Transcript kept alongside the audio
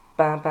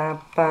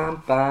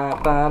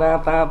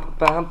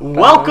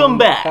Welcome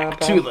back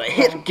to the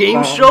hit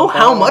game show,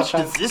 How Much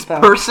Does This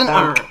Person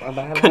Earn?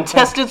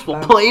 Contestants will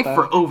play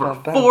for over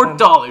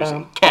 $4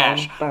 in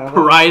cash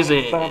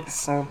prizes.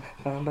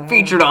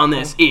 Featured on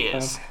this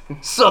is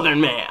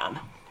Southern Man,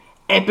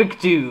 Epic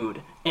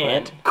Dude,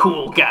 and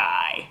Cool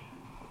Guy.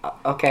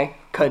 Okay.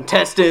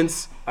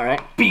 Contestants,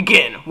 Alright.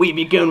 begin. We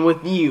begin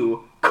with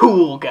you,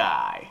 Cool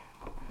Guy.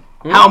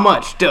 How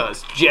much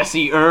does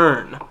Jesse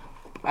earn?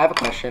 I have a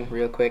question,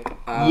 real quick.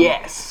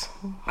 Yes.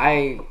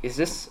 Is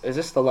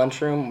this the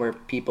lunchroom where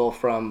people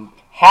from?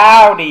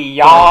 Howdy,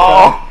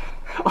 y'all.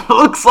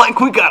 Looks like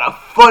we got a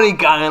funny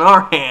guy in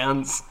our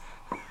hands.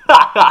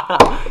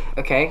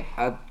 Okay.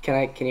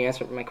 Can you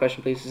answer my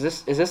question, please?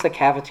 Is this the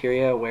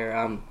cafeteria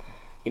where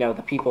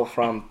the people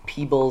from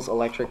Peebles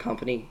Electric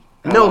Company?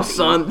 No,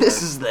 son,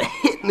 this is the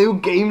hit new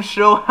game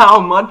show, How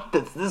Much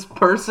Does This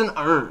Person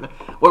Earn?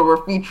 Where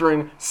we're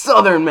featuring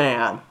Southern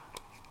Man,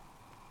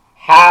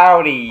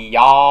 Howdy,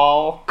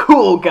 y'all.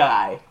 Cool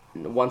Guy.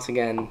 Once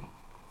again,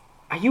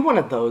 are you one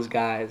of those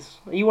guys?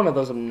 Are you one of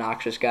those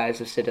obnoxious guys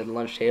who sit at the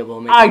lunch table?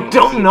 And make I noise?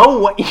 don't know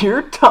what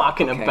you're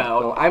talking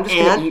about. Well, I'm just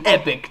gonna and eat-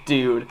 Epic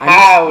Dude.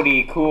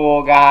 Howdy,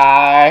 cool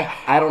guy.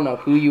 I don't know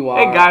who you are.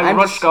 Hey guys, I'm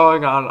what's just-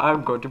 going on?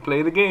 I'm going to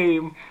play the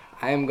game.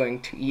 I am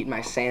going to eat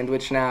my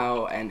sandwich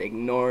now and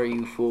ignore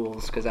you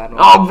fools because I don't.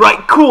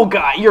 Alright, Cool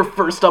Guy, you're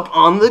first up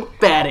on the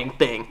batting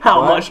thing.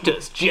 How What? much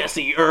does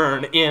Jesse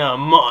earn in a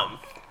month?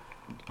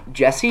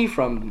 Jesse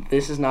from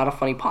This Is Not a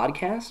Funny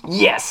Podcast?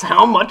 Yes,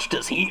 how much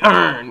does he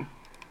earn?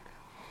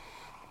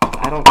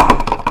 I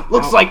don't.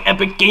 Looks like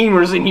Epic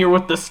Gamer's in here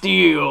with the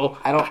steal.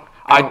 I don't.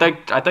 I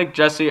think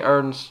Jesse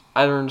earns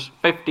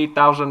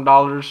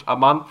 $50,000 a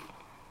month.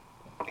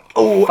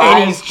 Oh, Five-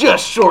 and he's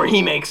just short.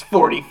 He makes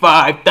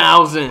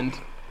 45,000.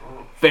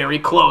 Very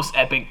close,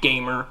 Epic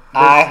Gamer.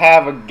 I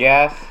have a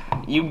guess.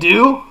 You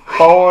do?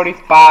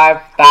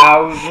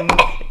 45,000.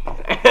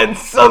 And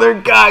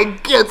Southern Guy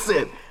gets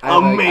it.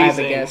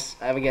 Amazing.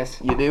 I have a guess.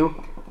 You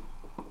do?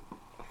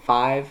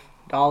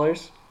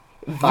 $5.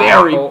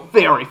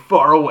 Very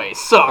far away.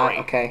 Sorry.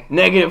 Okay.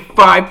 Negative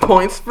 5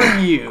 points for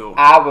you.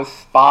 I was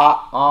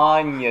spot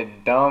on, you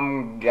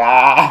dumb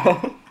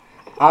guy.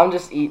 I'm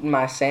just eating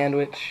my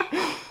sandwich.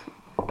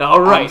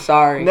 All right. I'm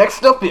sorry.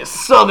 Next up is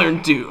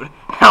Southern Dude.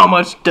 How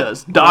much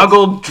does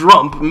Doggle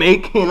Drump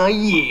make in a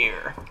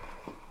year?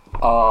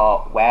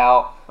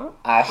 Well,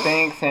 I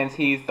think since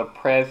he's the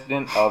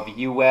president of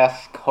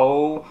U.S.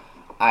 Coal,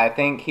 I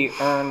think he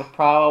earns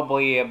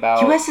probably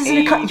about U.S.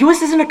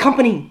 isn't a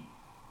company.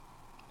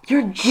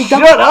 You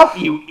Shut up,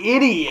 you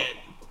idiot.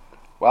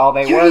 Well,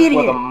 they You're work idiot.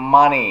 with the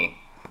money.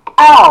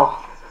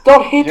 Ow!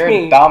 Don't hit You're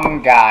me. a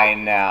dumb guy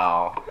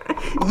now.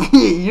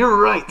 Yeah, you're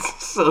right,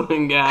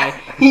 Southern Guy.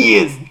 He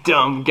is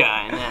dumb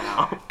guy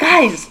now.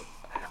 Guys,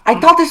 I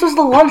thought this was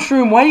the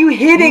lunchroom. Why are you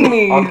hitting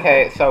me?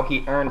 Okay, so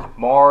he earns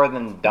more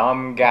than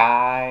dumb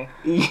guy.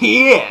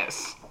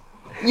 Yes.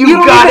 You You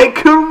don't got even- it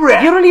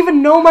correct. You don't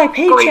even know my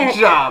paycheck. Great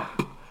job.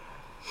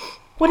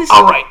 What is?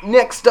 Alright,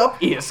 next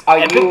up is Are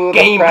Epic you the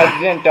Gamer.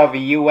 president of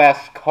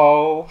U.S.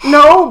 Coal?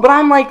 No, but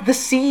I'm like the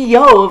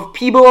CEO of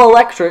Peeble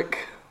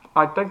Electric.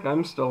 I think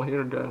I'm still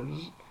here,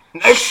 guys.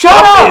 Next Shut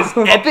up up!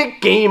 is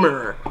Epic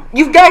Gamer.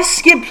 You guys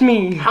skipped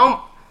me.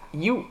 How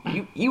you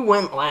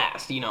went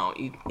last,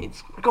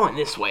 it's going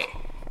this way.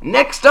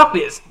 Next up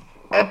is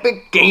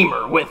Epic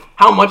Gamer with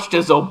how much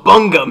does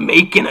Obunga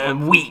make in a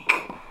week?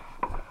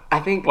 I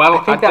think. Well,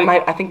 I think I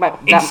that think- might.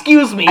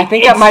 Excuse me. I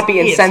think that might be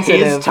It's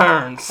insensitive. his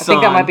turn, I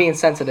think that son. might be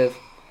insensitive.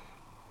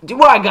 Do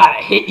I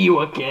gotta hit you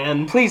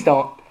again? Please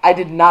don't. I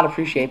did not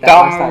appreciate that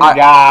last Dumb time.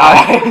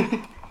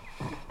 guy.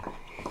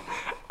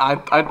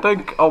 I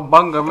think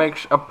Obunga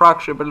makes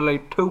approximately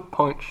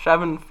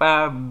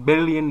 $2.75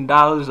 billion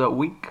a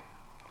week.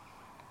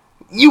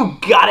 You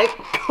got it.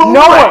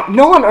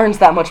 No one earns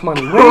that much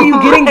money. Where are you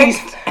getting these?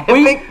 Correct,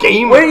 Where, Epic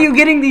Gamer. where are you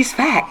getting these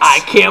facts? I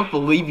can't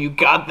believe you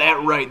got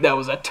that right. That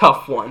was a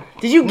tough one.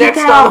 Did you get Next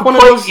that off on one the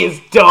of plate those?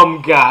 is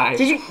Dumb Guy.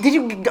 Did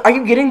you? Are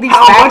you getting these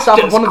How facts much off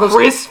of does one of those?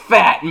 Chris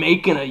Fat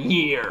make in a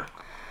year?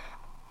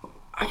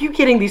 Are you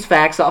getting these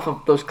facts off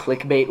of those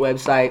clickbait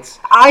websites?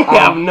 I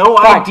have no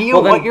Fine. idea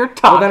Well, then- what you're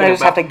talking Well, then I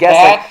just about. have to guess.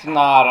 Like, That's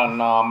not a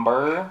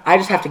number. I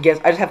just have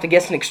to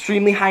guess an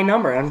extremely high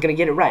number, and I'm gonna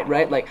get it right.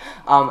 Like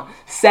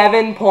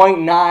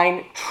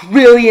 $7.9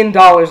 trillion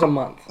a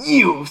month.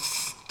 You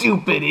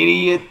stupid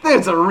idiot.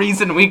 There's a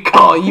reason we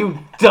call you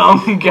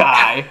Dumb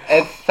Guy.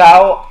 It's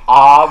so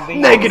obvious.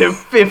 Negative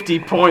 50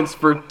 points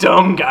for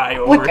Dumb Guy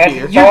over What?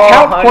 here. It's You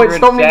count points,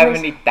 don't mean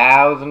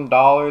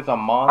 $470,000 a I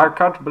month.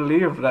 can't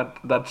believe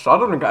that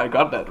Southern guy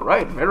got that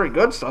right. Very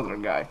good,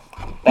 Southern guy.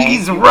 Thank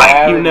He's you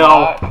right, very you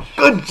know. much.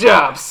 Good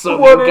job,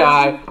 Southern What is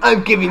Guy. it?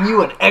 I'm giving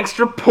you an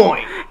extra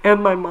point.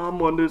 And my mom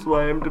wonders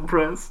why I'm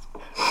depressed.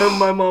 And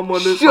my mom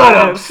wonders Shut why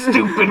up,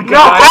 stupid No!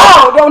 guy.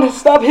 Ow! Don't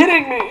stop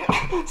hitting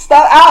me!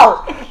 Stop!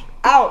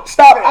 Out!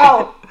 Stop!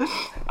 Out!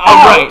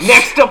 Alright,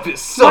 next up is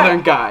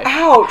Southern Guy.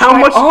 Ouch, How my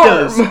much arm.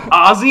 does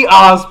Ozzy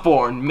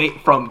Osbourne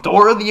from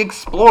Dora the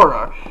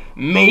Explorer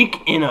make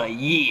in a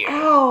year?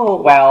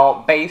 Ow.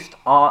 Well, based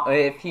on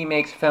if he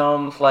makes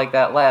films like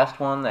that last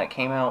one that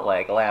came out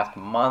like last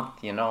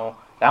month,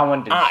 that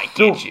one did I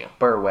get you.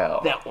 super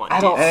well. That one I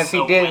did don't- And if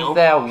so he did well.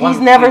 that one,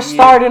 He's never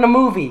starred in a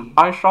movie.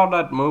 I saw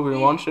that movie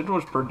once. It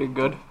was pretty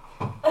good.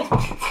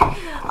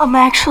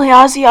 Actually,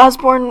 Ozzy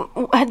Osbourne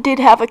did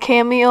have a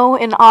cameo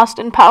in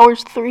Austin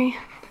Powers 3.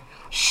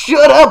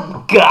 Shut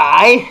up,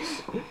 guy!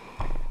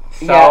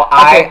 So Yeah,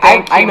 I okay,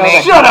 think I he know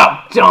makes Shut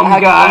up, dumb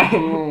guy!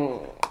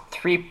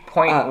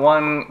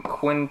 3.1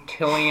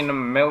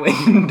 quintillion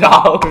million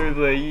dollars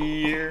a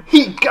year.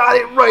 He got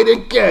it right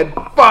again.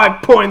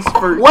 5 points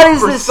for What is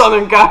for this?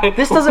 Southern Guy.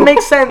 This doesn't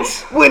make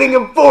sense. Winning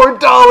him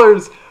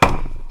 $4.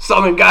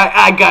 Southern Guy,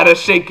 I gotta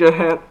shake your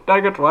hand.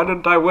 Dang it, why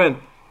didn't I win?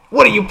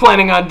 What are you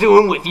planning on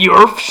doing with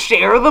your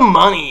share of the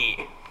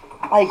money?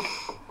 Like,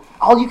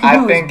 all you I can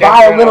do is think buy I'm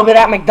a gonna- little bit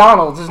at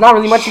McDonald's. There's not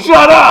really much you can...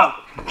 Shut up!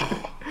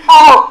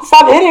 Ow!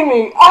 Stop hitting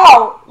me!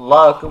 Ow!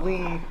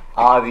 Luckily,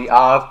 Ozzy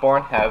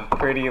Osbourne has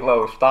pretty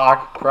low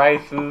stock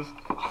prices,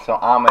 so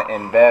I'ma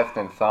invest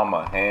in some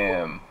of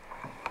him.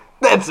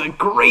 That's a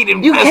great You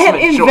investment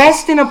can't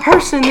invest in a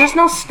person. There's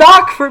no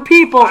stock for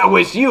people. I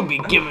wish you'd be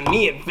giving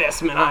me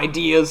investment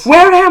ideas.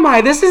 Where am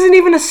I? This isn't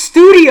even a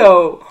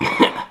studio.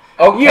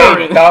 Okay,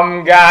 You're-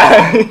 dumb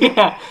guy.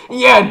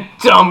 yeah,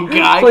 dumb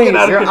guy. Please, Get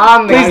out of You're here.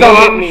 on the Please don't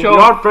hit game me. show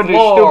You're pretty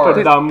floor.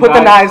 stupid, dumb Put guy.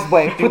 the knives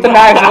away. Put the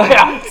knives away.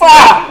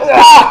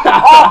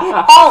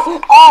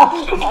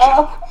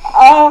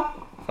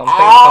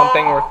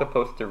 Something we're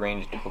supposed to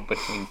range to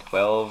between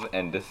 12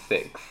 and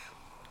 6.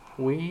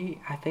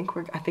 I think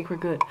we're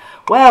good.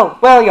 Well,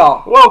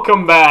 y'all.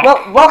 Welcome back.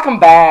 Well, welcome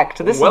back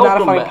to This Is Not a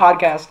Welcome Funny back.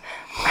 Podcast.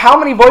 How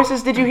many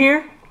voices did you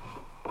hear?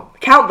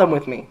 Count them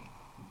with me.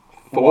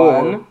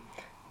 4.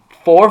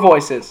 4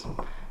 voices.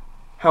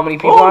 How many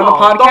people are on the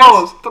Uno,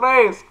 podcast? dos,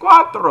 tres,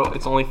 cuatro.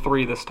 It's only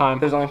 3 this time.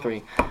 There's only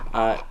 3.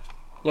 Yeah,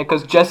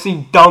 because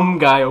Jesse, dumb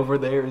guy over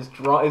there, is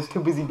too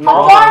busy I'm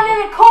drawing.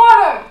 going in the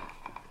corner!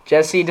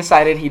 Jesse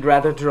decided he'd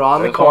rather draw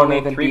in the There's corner only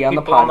than 3 be on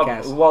the people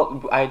podcast.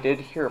 well, I did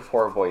hear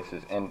 4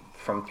 voices, and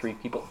from 3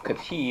 people, because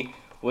he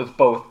was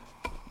both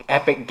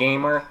Epic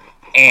Gamer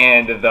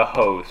and the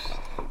host.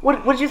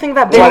 What did you think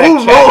of that What bit? a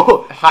Dual check.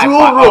 roll, High dual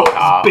five. rolls,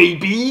 Oh.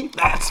 baby.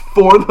 That's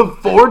for the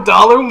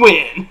 $4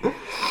 win.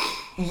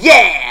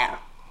 Yeah!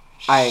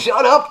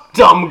 Shut up,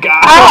 dumb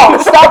guy. Ow!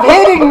 Stop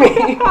hitting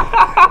me!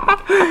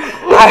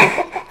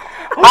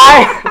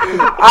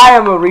 I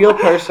am a real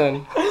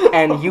person,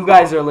 and you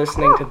guys are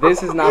listening to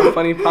This Is Not a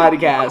Funny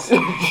Podcast.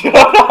 Shut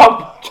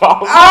up,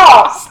 dumb.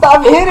 Ow!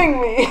 Stop hitting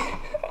me!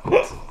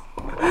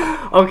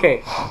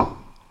 Okay.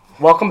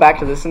 Welcome back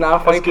to This Is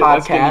Not a Funny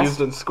That's getting Podcast.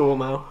 used in school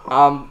now.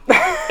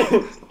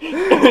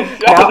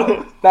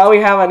 Now we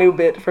have a new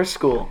bit for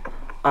school.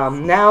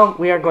 Now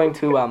we are going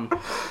to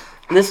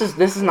This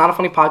is not a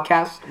funny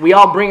podcast. We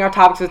all bring our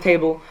topics to the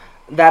table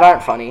that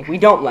aren't funny. We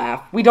don't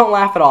laugh. We don't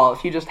laugh at all.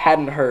 If you just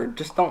hadn't heard,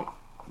 just don't.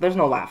 There's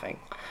no laughing.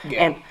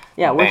 Yeah. And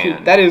yeah, we're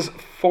Banned. That is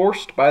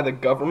forced by the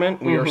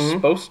government. We are Mhm.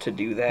 supposed to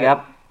do that.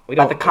 Yep. We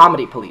By don't the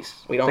comedy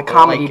police. we don't the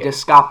comedy like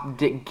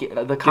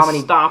it. the comedy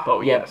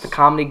Gestapo, yeah, yes. the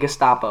comedy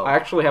Gestapo. I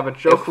actually have a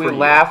joke If we for you.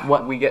 laugh,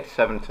 What? we get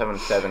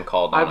 777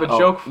 called I on have a us.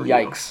 joke for you.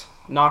 Yikes.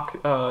 Knock,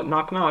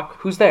 knock.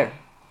 Who's there?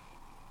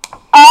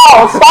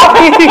 Oh, stop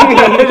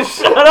hitting me!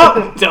 Shut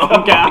up,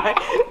 dumb guy.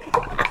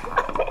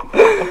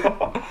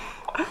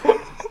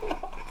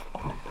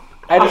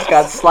 I just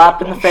got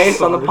slapped in the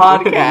face on the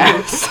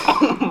podcast.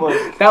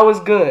 That was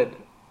good,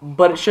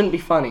 but it shouldn't be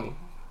funny.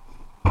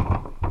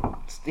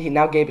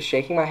 Now Gabe is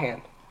shaking my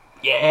hand.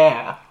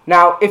 Yeah.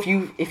 Now, if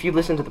you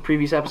listened to the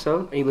previous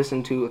episode, or you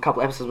listened to a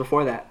couple episodes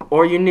before that,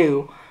 or you're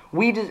new,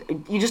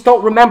 you just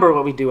don't remember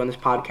what we do on this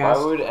Why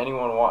podcast. would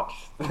anyone watch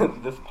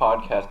this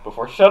podcast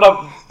before? Shut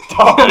up,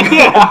 dumb.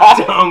 Yeah,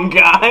 dumb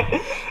guy.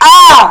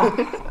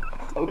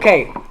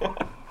 Okay,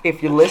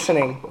 if you're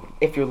listening,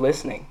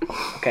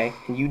 okay,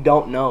 and you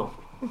don't know,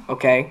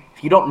 okay,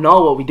 if you don't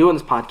know what we do in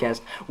this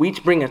podcast, we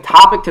each bring a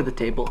topic to the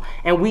table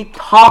and we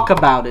talk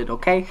about it,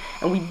 okay,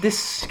 and we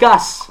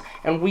discuss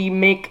and we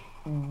make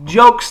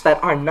jokes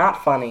that are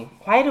not funny.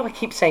 Why do I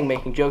keep saying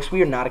making jokes?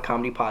 We are not a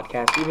comedy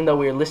podcast, even though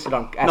we are listed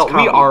on as No,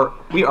 comedy.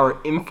 we are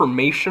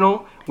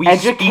informational. We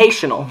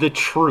Educational. speak the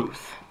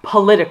truth.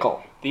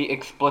 Political. The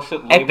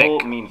explicit label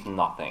Epic. means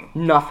nothing.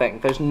 Nothing.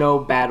 There's no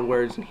bad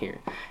words in here.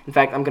 In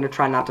fact, I'm gonna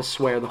try not to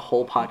swear the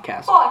whole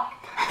podcast. Fuck!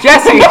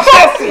 Jesse,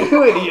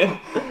 You idiot.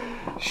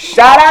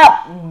 shut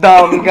up,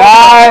 dumb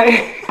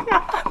guy.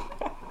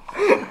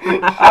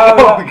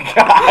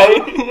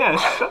 Yeah,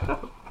 shut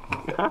up.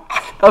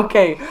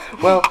 Okay,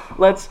 well,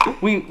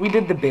 we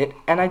did the bit,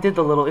 and I did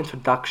the little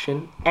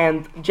introduction,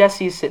 and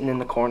Jesse's sitting in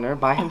the corner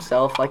by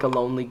himself like a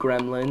lonely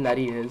gremlin that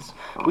he is.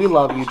 We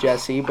love you,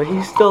 Jesse, but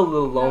he's still a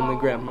little lonely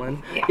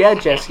gremlin. Yeah,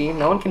 Jesse,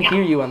 no one can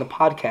hear you on the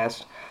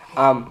podcast.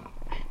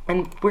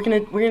 And we're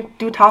gonna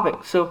do a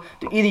topic. So,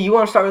 either you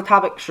want to start with a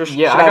topic,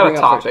 Yeah, I got a bring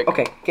it up first? topic.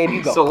 Okay, Gabe,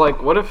 you go. So,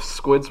 like, what if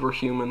squids were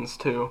humans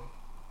too?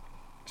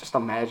 Just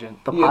imagine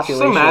the Yeah, just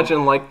population.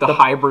 imagine like the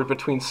hybrid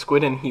between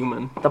squid and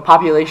human. The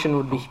population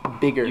would be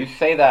bigger. You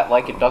say that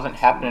like it doesn't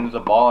happen in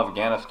Zabal,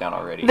 Afghanistan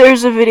already.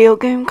 There's a video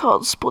game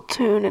called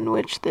Splatoon in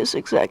which this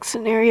exact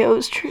scenario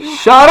is true.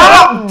 Shut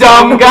up,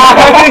 dumb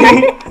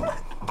guy!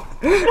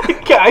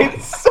 Guy,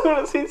 as soon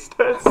as he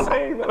started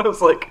saying that, I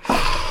was like,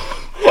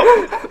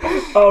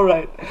 All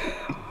right.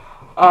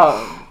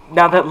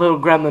 Now that little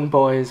gremlin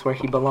boy is where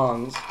he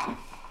belongs.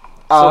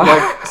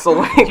 so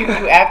like, You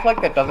act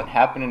like that doesn't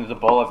happen in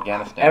Zabal,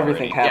 Afghanistan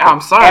Everything already. happens. Yeah,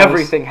 I'm sorry,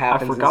 Everything I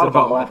happens forgot in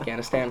about Zabal, that.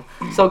 Afghanistan.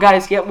 So,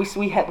 guys, yeah, we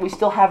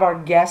still have our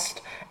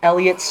guest,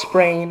 Elliot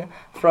Sprain,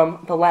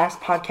 from the last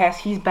podcast.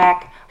 He's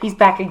back. He's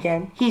back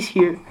again. He's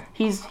here.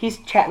 He's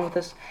chatting with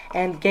us.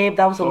 And Gabe,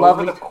 that was a So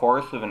lovely. over the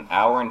course of an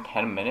hour and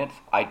 10 minutes,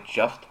 I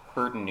just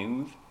heard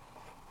news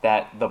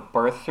that the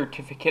birth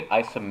certificate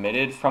I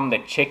submitted from the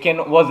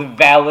chicken was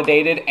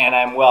validated, and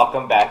I'm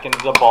welcome back in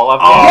Zabal,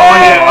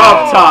 Afghanistan.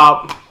 up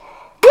top.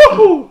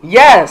 Woohoo!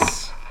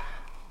 Yes.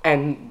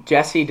 And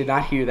Jesse did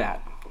not hear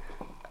that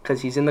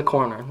because he's in the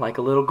corner like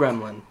a little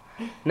gremlin.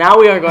 Now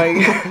we are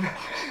going.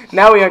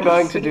 Now we are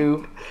going to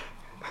do.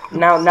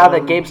 Now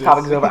that Gabe's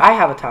topic is over, I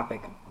have a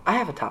topic.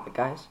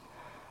 Guys.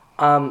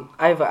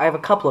 I have a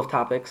couple of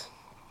topics.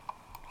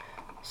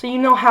 So you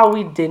know how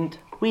we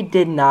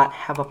did not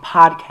have a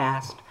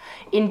podcast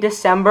in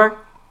December.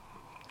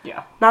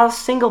 Yeah. Not a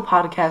single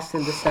podcast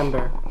in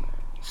December.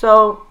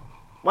 So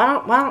why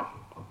don't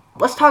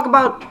let's talk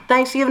about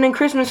Thanksgiving and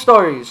Christmas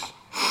stories.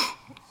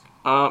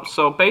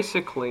 So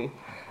basically,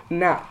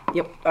 Now,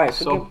 yep. All right.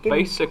 So, give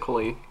me-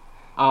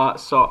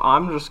 so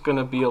I'm just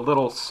gonna be a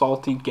little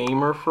salty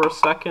gamer for a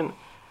second,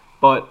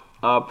 but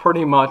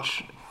pretty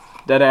much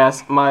dead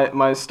ass. My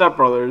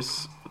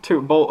stepbrothers,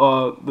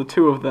 the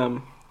two of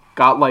them,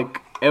 got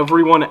like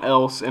everyone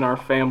else in our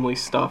family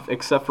stuff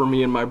except for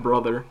me and my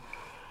brother.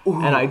 Ooh.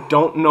 And I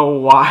don't know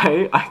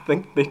why. I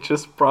think they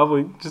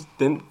probably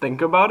didn't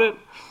think about it.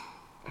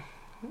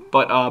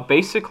 But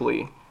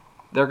basically,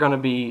 they're gonna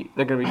be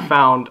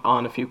found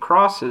on a few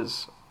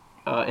crosses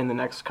in the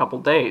next couple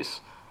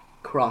days.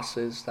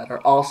 crosses that are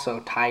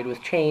also tied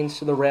with chains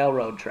to the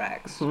railroad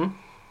tracks. Hmm?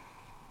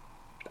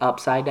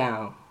 Upside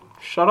down.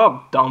 Shut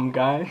up, dumb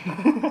guy.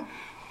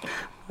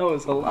 That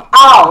was a lot.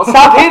 Ow!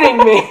 Stop hitting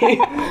me!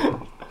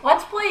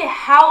 Let's play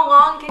how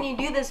long can you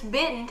do this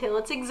bit until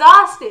it's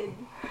exhausted?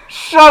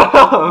 Shut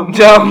up,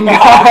 Dumb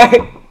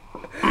guy.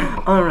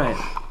 All right.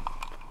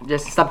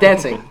 Just stop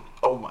dancing.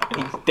 Oh my,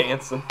 he's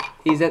dancing.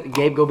 He's at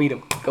Gabe. Go beat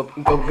him.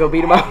 Go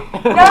beat him up.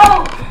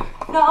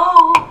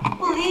 No,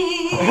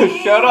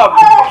 please. Shut up,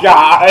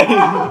 guy.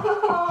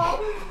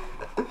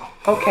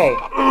 Okay,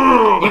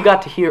 you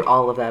got to hear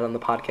all of that on the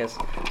podcast.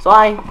 So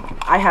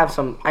I have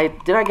some.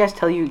 Did I guys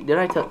tell you? Did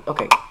I tell?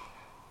 Okay.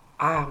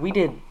 We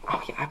did.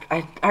 Oh yeah,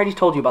 I already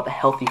told you about the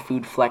healthy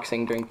food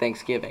flexing during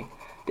Thanksgiving,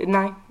 didn't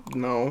I?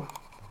 No,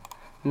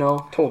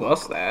 No. told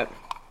us that.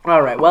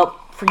 All right. Well,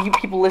 for you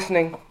people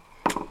listening,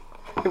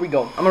 here we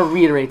go. I'm gonna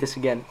reiterate this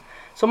again.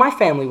 So my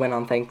family went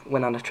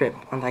on a trip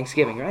on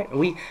Thanksgiving, right?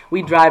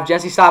 We drive.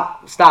 Jesse,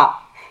 stop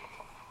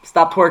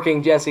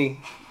twerking, Jesse.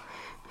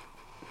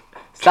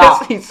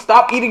 Stop. Jesse,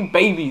 stop eating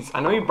babies. I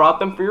know you brought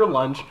them for your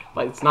lunch,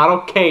 but it's not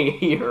okay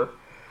here.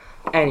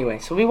 Anyway,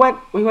 so we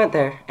went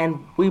there,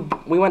 and we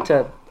went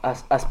to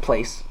a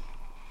place,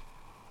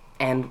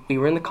 and we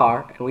were in the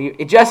car,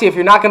 and Jesse, if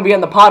you're not gonna be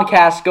on the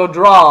podcast, go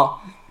draw.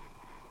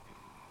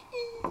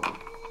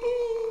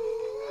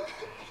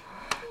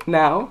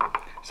 Now,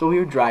 so we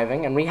were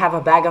driving, and we have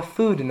a bag of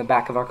food in the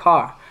back of our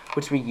car,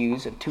 which we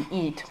use to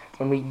eat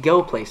when we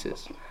go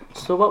places.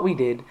 So what we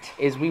did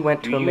is we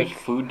went to You a use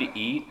food to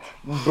eat?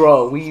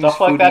 Bro, we use Stuff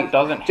like food that to eat.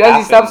 doesn't Jesse,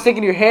 happen. stop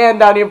sticking your hand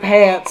down your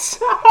pants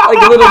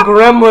like a little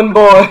gremlin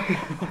boy.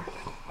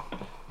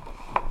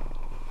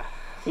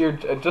 Here,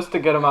 just to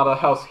get him out of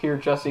the house, here,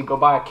 Jesse, go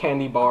buy a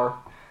candy bar.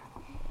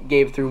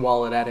 Gabe threw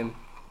wallet at him.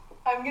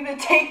 I'm gonna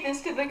take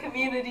this to the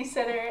community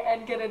center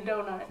and get a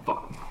donut.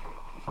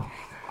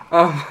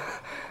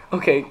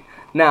 Okay,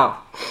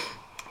 now,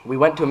 we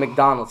went to a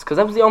McDonald's, because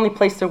that was the only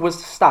place there was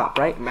to stop,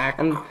 right?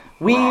 And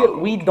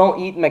we don't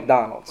eat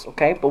McDonald's,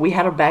 okay? But we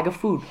had our bag of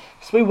food.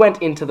 So we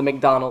went into the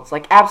McDonald's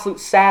like absolute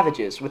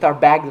savages with our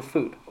bags of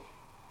food.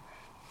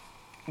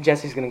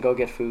 Jesse's gonna go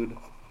get food.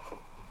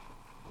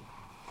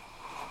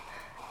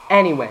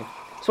 Anyway,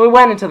 so we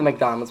went into the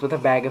McDonald's with our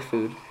bag of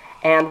food,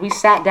 and we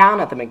sat down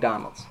at the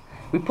McDonald's.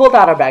 We pulled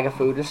out our bag of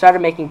food and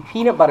started making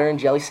peanut butter and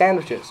jelly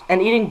sandwiches and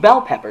eating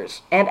bell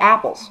peppers and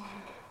apples.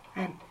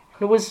 And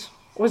it was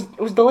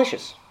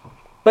delicious.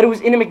 But it was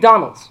in a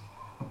McDonald's.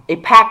 A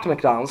packed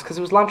McDonald's because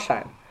it was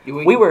lunchtime.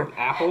 We were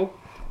apple.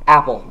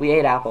 apple. We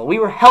ate apple. We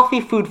were healthy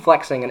food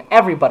flexing and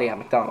everybody at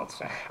McDonald's.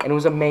 And it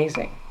was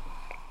amazing.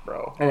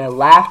 Bro, And I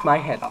laughed my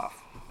head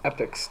off.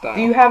 epic style.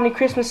 Do you have any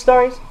Christmas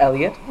stories,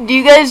 Elliot? Do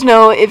you guys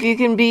know if you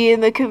can be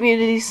in the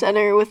community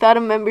center without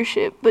a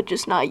membership but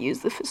just not use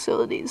the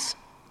facilities?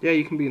 Yeah,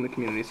 you can be in the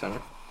community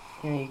center.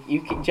 Yeah,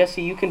 you can,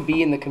 Jesse, you can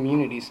be in the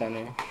community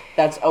center.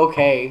 That's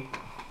okay.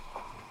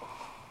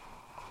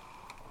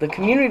 The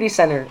community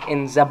center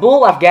in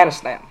Zabul,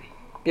 Afghanistan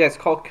Yeah, it's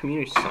called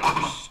community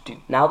center.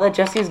 Stupid. Now that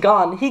Jesse's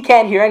gone, he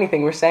can't hear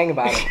anything we're saying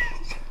about it.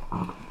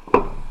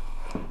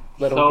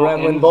 Little so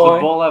gremlin in boy.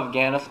 Zabul,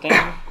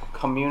 Afghanistan,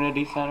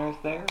 community centers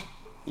there,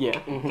 Yeah.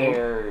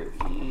 they're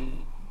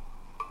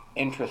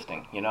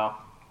interesting, you know?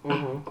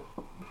 Mhm.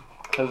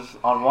 Because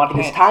on one It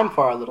is hand... time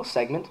for our little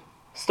segment,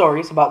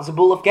 Stories about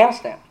Zabul,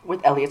 Afghanistan,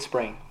 with Elliot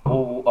Spring.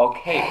 Oh,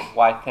 okay.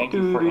 Why, thank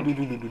you for...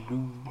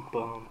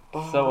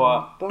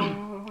 So,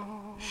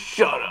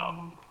 Shut up,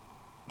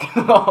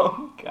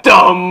 oh, God.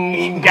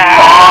 dumb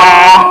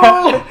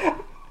guy.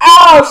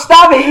 Ow!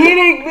 Stop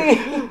hitting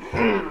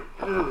me!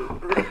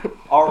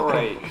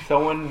 Alright,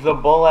 so in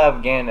Zabul,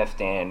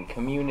 Afghanistan,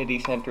 community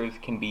centers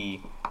can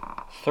be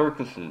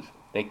circuses.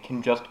 They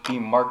can just be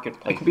It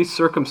marketplaces. could be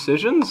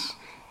circumcisions?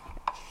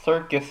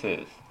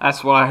 Circuses.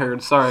 That's what I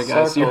heard. Sorry,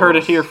 guys. You heard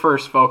it here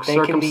first, folks.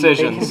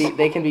 Circumcisions.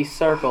 They can be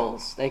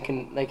circles. They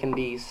can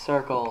be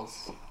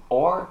circles.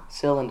 Or,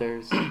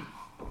 Cylinders.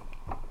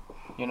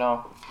 you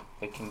know,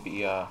 they can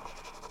be,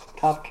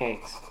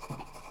 Cupcakes.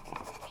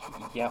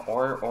 yeah,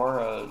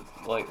 or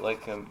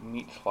like a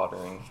meat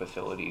slaughtering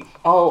facilities.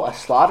 Oh, a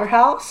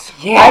slaughterhouse?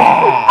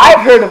 Yeah! I've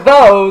heard of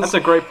those. That's a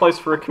great place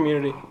for a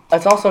community.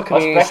 It's also a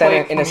community Especially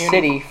center in a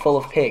city full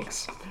of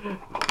pigs.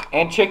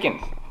 And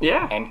chickens.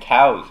 Yeah. And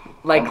cows.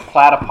 Like- and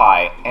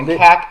platypi. And Li-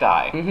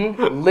 cacti.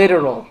 Mm-hmm.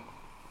 Literal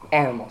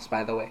animals,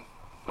 by the way.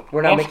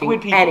 We're not And making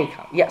squid people. any.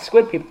 Yeah,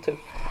 squid people too.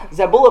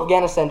 Zabul,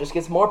 Afghanistan just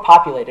gets more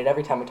populated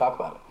every time we talk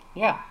about it.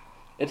 Yeah.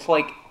 It's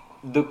like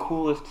the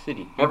coolest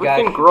city. You Everything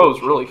guys should grows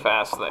go really check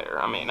fast there.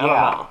 I mean, I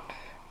Yeah. don't know.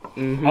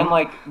 Mm-hmm. it. And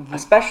like,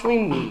 Especially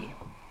me.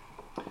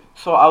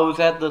 so I was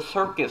at the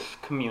circus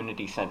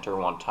community center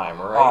one time,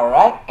 right? All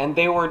right. And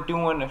they were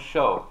doing a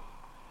show.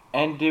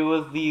 And it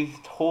was these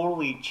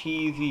totally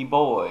cheesy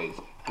boys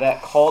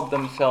that called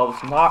themselves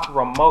not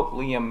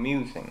remotely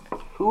amusing.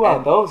 Who are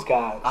And those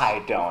guys?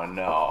 I don't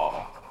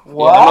know.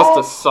 What? Yeah, they must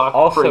have sucked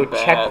Also, pretty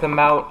bad. check them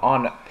out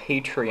on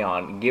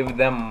Patreon. Give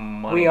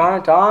them money. We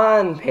aren't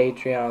on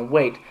Patreon.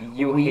 Wait,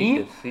 You we?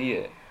 hate to see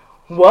it.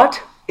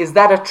 What? Is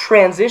that a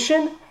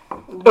transition?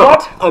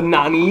 What? A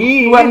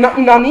nani? What?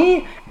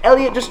 Nani?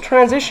 Elliot just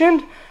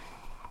transitioned?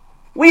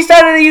 We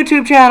started a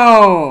YouTube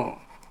channel.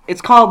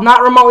 It's called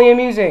Not Remotely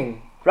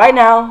Amusing. Right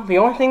now, the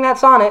only thing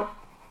that's on it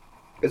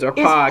It's our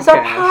is podcast.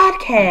 our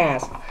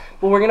podcast.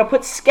 But we're gonna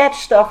put sketch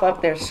stuff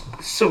up there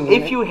soon.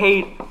 If you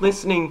hate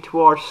listening to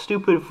our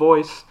stupid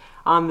voice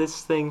on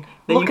this thing,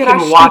 then Look you at our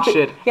can watch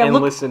stupid- it yeah, and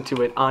look- listen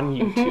to it on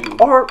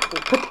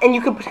YouTube. and you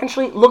could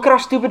potentially look at our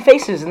stupid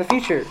faces in the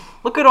future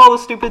Look at all the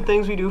stupid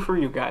things we do for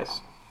you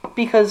guys.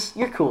 because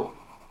you're cool.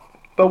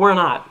 But we're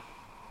not.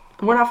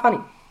 We're not funny.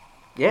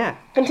 Yeah.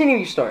 Continue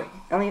your story,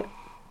 Elliot.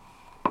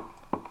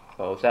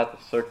 So I was at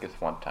the circus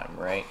one time,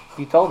 right?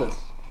 You told us.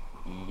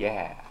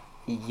 Yeah.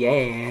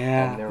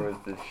 Yeah. And there was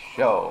this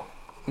show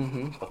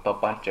Mhm. with a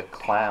bunch of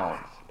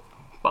clowns.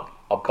 Bu-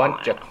 A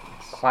bunch of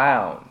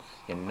clowns,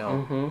 you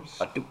know. Mhm.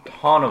 A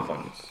ton of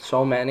them.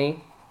 So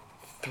many.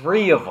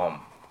 3 of them.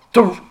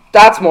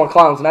 That's more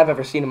clowns than I've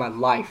ever seen in my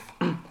life.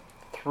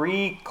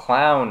 3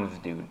 clowns,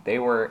 dude. They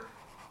were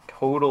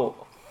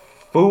total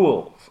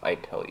fools, I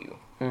tell you.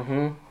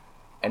 Mm-hmm.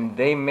 And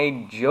they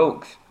made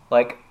jokes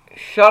like,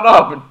 "Shut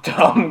up,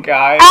 dumb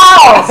guy."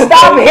 Ow!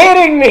 Stop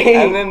hitting me!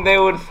 And then they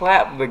would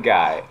slap the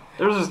guy.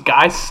 There was this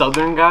guy,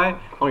 Southern guy.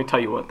 Let me tell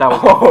you what, that was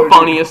Oh, the dude.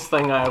 funniest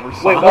thing I ever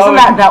saw. Wait, Oh, wasn't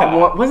that yeah.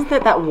 one? Wasn't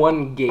that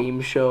one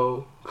game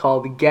show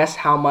called "Guess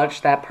How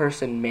Much That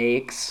Person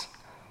Makes"?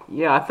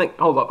 Yeah, I think.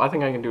 Hold up, I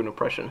think I can do an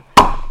impression.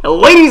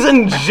 Ladies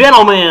and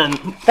gentlemen,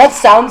 That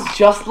sounds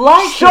just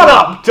like. shut you.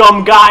 up,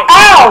 dumb guy.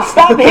 Ow!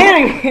 Stop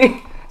hitting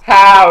me!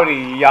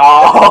 Howdy,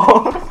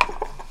 y'all.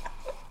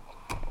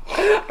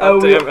 Oh,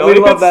 we Damn, we Elliot's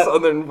love that.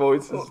 Southern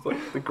voice is like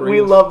the greatest.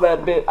 We love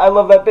that bit. I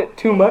love that bit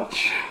too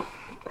much.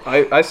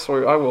 I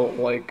swear I will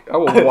walk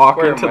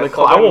swear into my the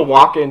class. I Southern will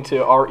walk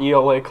into our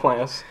ELA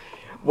class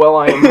while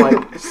I am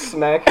like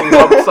smacking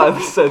upside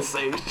the set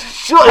saying,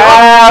 "Shut up!"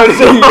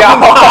 Howdy,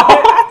 y'all.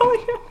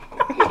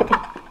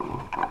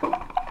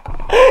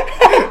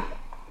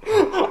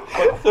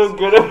 What's so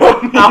good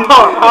about me?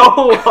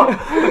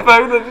 The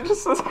fact that it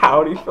just says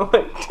howdy for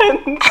like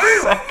 10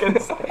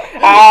 seconds.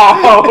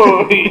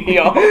 Howdy,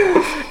 y'all.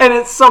 And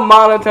it's so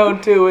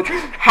monotone too. It's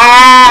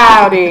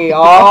howdy,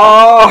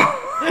 oh.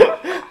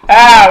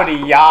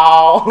 Howdy,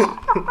 y'all.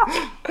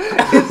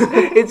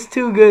 It's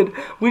too good.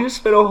 We just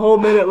spent a whole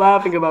minute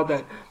laughing about that.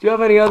 Do you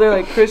have any other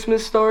like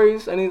Christmas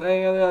stories? Any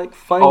other like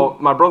funny? Oh,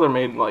 my brother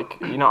made like,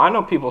 I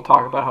know people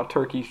talk about how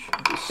turkey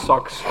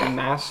sucks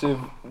massive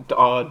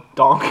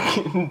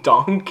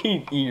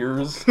donkey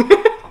ears.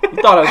 You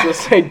thought I was gonna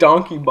say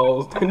donkey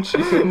balls, didn't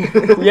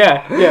you?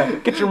 yeah.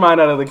 Get your mind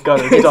out of the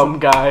gutter, dumb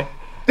guy.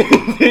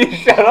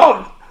 Shut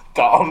up,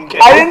 dumb guy.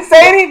 I didn't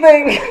say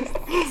anything.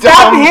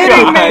 Stop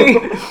hitting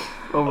me.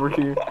 Over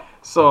here.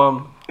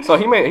 So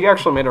he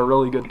actually made a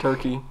really good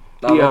turkey.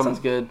 Oh, He, that sounds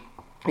good.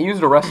 He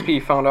used a recipe he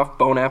found off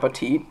Bon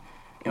Appetit.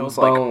 It was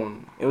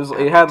Bone. it was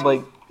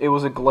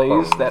a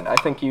glaze that I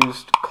think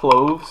used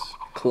cloves.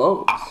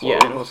 Clothes. Yeah,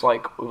 and it was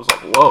like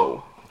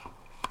whoa.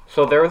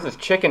 So there was this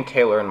chicken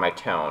tailor in my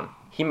town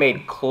he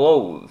made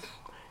clothes.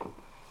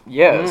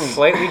 Yes.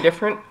 Slightly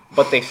different,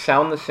 but they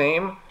sound the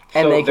same.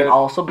 And so they can they're-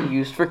 also be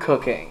used for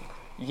cooking.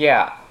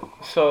 Yeah.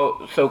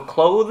 So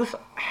clothes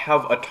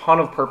have a ton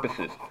of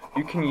purposes.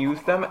 You can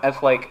use them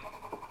as like.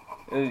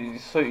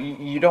 So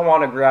you don't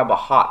want to grab a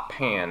hot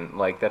pan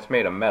like that's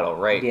made of metal,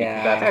 right? Yeah.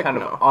 Because that's Heck kind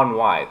no. of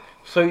unwise.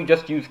 So you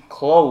just use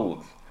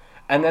clothes,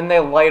 and then they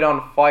light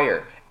on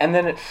fire, and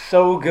then it's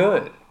so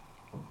good.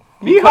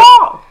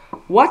 Yeehaw!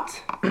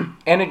 What?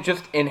 And it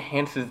just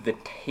enhances the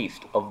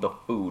taste of the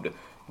food,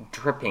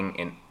 dripping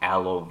in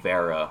aloe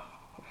vera.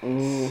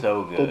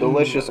 So The good.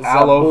 delicious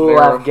aloe Zabul,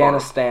 vera.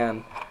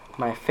 Afghanistan.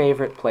 My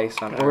favorite place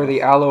on Where earth.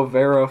 the aloe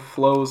vera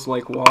flows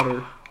like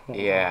water.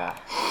 Yeah.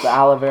 The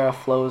aloe vera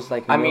flows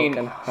like I milk mean,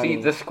 and honey.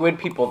 see, the squid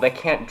people, they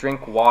can't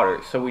drink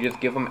water, so we just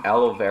give them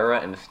aloe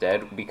vera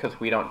instead because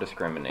we don't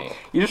discriminate.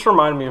 You just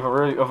reminded me of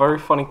a very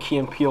funny Key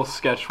and Peele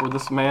sketch where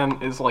this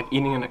man is like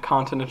eating in a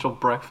continental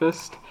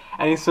breakfast,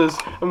 and he says,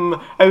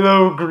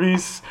 "Hello,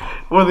 Greece,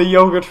 where the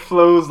yogurt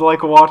flows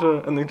like water,"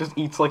 and then just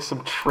eats like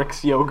some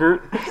Trix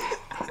yogurt.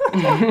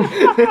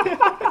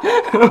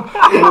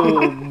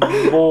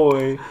 Oh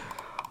boy.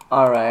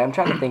 All right, I'm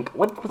trying to think.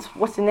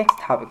 What's the next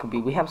topic could be?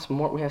 We have some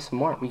more.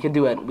 We could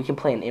do it. We can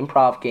play an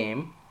improv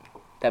game.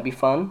 That'd be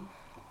fun.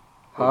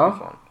 Would be Huh?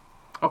 fun.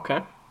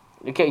 Okay.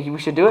 Okay, we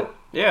should do it.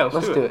 Yeah,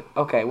 Let's do it.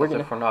 Okay, we're As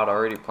gonna. if we're not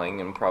already playing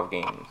improv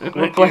games.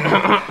 We're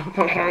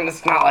playing.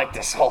 It's not like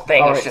this whole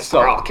thing. All It's right, just so-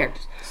 we're all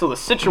characters. So the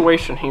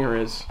situation here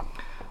is,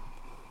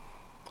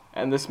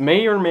 and this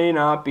may or may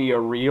not be a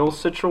real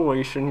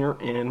situation you're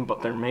in,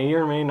 but there may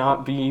or may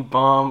not be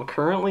bomb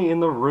currently in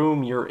the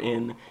room you're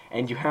in,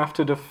 and you have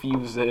to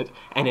defuse it,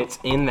 and it's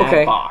in that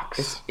Okay.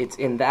 box. It's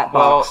in that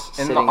Well, box.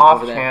 in the sitting off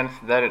over there. chance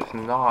that it's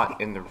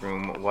not in the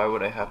room, why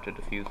would I have to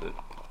defuse it?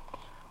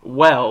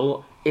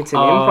 Well, It's an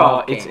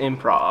improv game. It's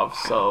improv,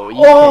 so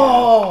you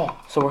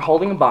So we're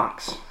holding a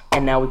box,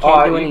 and now we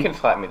can't do You any. can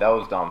slap me, that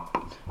was dumb.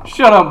 can.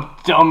 Shut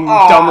up,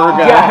 dumber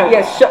guy.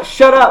 Yeah.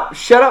 Shut up,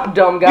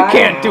 dumb guy. You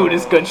can't do it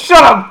as good.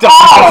 Shut up, dumb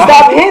Oh, guy.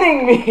 stop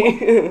hitting me!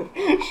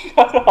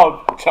 Shut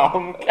up,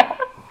 dumb guy.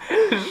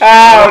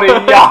 Howdy,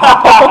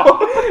 y'all.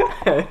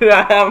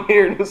 I'm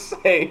here to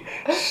say,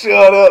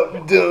 shut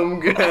up, dumb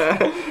guy.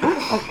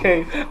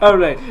 Okay, all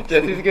right.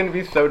 Jesse's gonna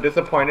be so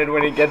disappointed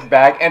when he gets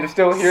back and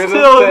still hears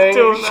Still us saying,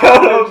 doing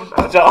 "Shut that.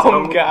 up,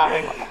 dumb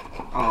guy."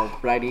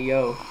 Alrighty,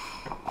 yo.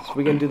 So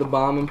we're gonna do the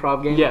bomb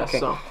improv game. Yeah, Okay.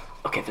 so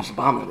Okay, there's a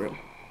bomb in the room.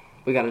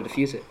 We gotta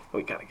defuse it.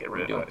 we gotta get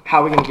rid of it. How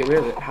are we gonna get rid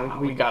of it?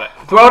 We got it.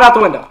 throw it out the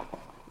window.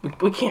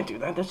 We can't do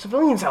that. There's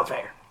civilians out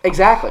there.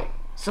 Exactly.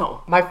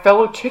 So My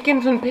fellow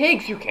chickens and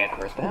pigs, you can't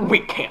hurt them. we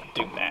can't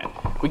do that.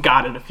 We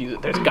gotta defuse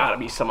it. There's gotta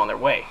be some on their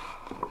way.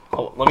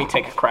 Oh, let me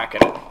take a crack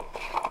at it.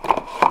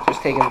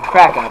 Just taking the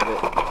crack out of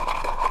it.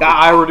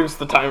 I reduced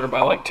the timer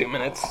by like 2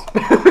 minutes.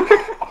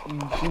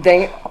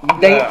 Dang it.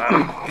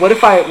 What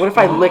if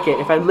I lick it?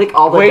 If I lick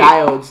all the Wait.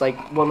 diodes,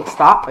 like, will it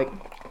stop? Like,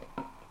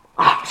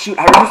 shoot!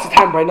 I reduced the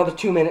time by another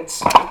 2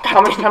 minutes. How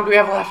much time do we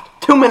have left?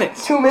 2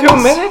 minutes. 2 minutes. 2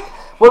 minutes?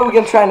 What are we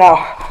gonna try now?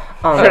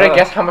 Should I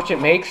guess how much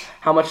it makes?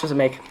 How much does it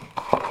make?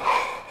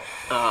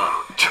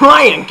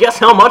 Try and guess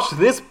how much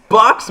this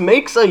box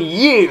makes a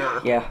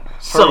year. Yeah.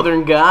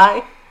 Southern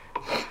guy.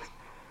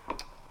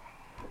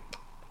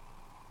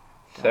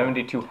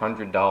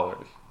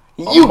 $7,200.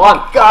 You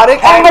got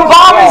it. And the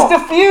bomb Well,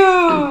 is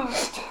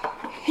defused.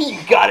 You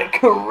got it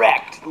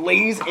correct,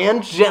 ladies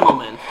and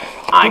gentlemen.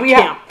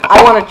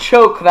 I want to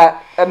choke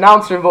that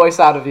announcer voice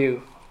out of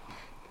you.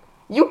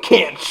 You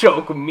can't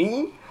choke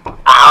me.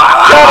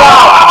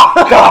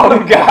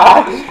 Oh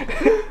God.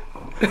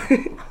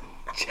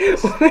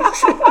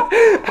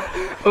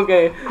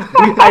 Okay,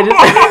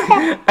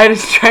 I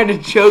just tried to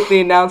choke the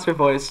announcer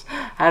voice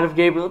out of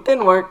Gabriel. It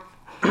didn't work.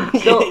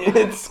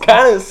 It's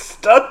kind of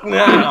stuck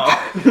now.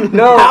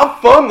 No, Have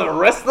fun the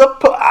rest of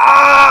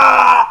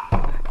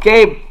the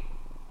Gabe,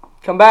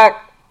 come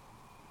back.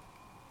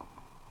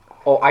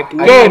 Oh, I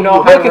Gabe,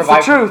 know how to look, it's the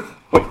revive. truth.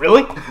 Wait,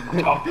 really?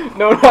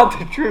 No, not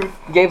the truth.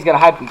 Gabe's gotta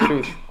hide from the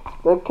truth.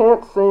 They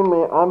can't see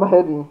me. I'm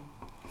hidden.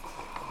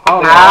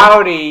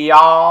 Howdy,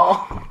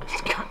 y'all.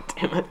 God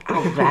damn it.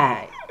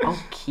 Alright.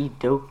 Okie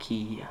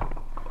dokie.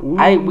 We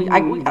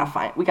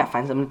gotta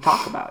find something to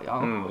talk about,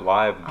 y'all.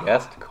 Live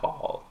guest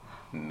call.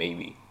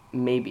 Maybe.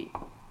 Maybe.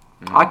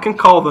 I can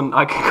call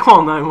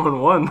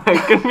 911.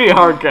 That could be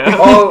our guess.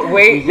 Oh,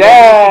 wait.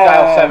 Yeah.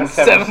 Dial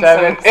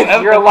 777.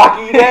 It's your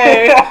lucky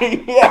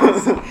day.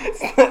 Yes.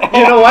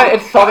 You know what?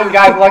 It's Southern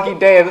Guy's lucky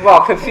day as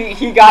well, because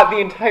he got the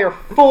entire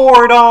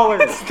 $4.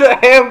 It's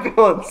the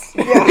ambulance.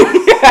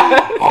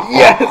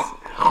 Yes.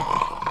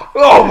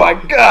 Oh my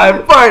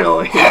God!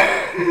 Finally.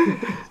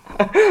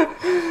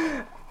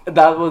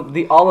 That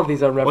was all of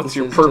these are references. What's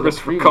your to the purpose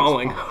for previous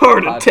calling?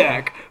 Heart podcast.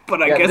 attack.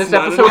 But I Yeah, guess this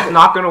not episode's enough.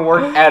 not going to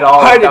work at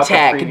all. Heart without the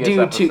attack previous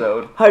due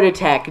episode. to heart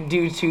attack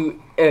due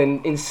to an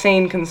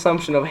insane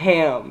consumption of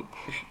ham.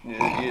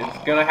 It's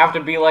going to have to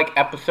be like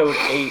episode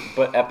 8,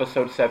 but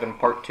episode 7,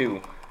 part 2.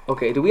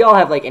 Okay, do we all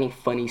have like any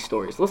funny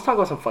stories? Let's talk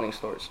about some funny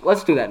stories.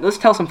 Let's do that. Let's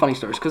tell some funny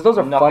stories because those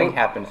are Nothing funny.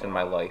 happens in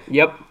my life.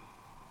 Yep.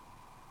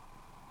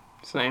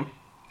 Same.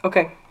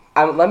 Okay.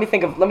 Let me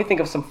think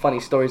of some funny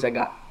stories I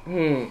got.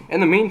 In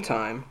the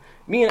meantime,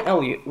 me and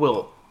Elliot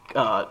will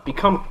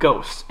become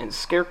ghosts and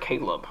scare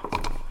Caleb.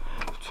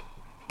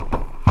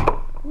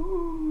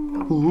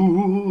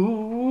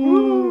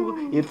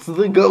 Ooh, it's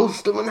the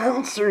ghost of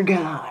announcer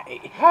guy.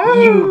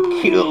 You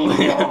killed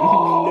him.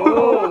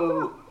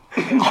 No.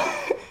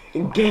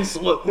 Guess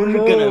what we're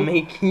gonna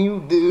make you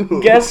do?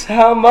 Guess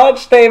how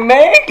much they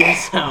make?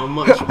 Guess how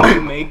much we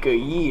make a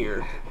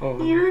year?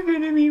 You're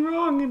gonna be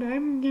wrong and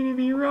I'm gonna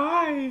be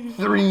right.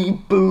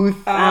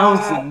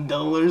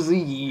 $3,000 a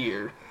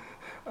year.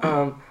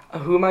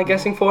 Who am I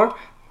guessing for?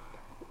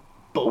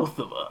 Both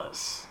of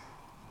us.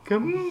 You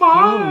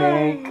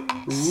Combined. make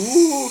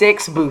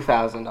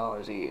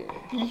 $6,000 a year.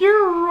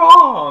 You're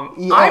wrong.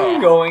 Yeah. I'm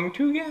going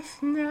to guess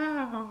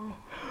now.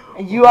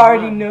 You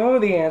already know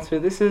the answer.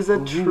 This is a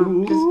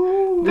true.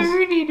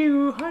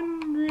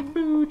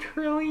 $3,200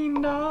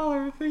 trillion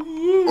a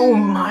year. Oh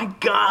my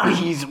god,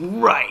 he's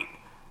right.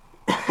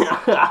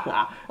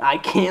 I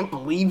can't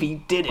believe he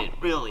did it,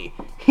 really.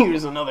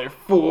 Here's another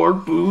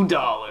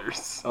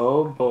 $4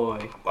 Oh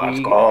boy. Let's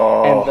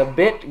go. And the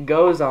bit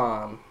goes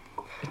on.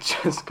 It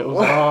just goes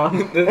on.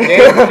 This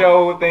game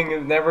show thing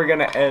is never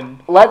gonna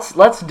end. Let's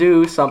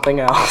do something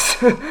else.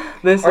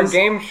 Our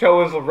game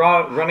show is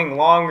running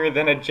longer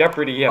than a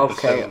Jeopardy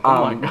episode. Okay.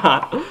 Oh my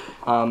god.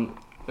 Um,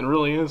 It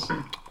really is.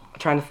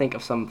 trying to think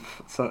of some.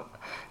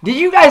 Did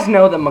you guys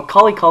know that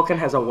Macaulay Culkin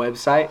has a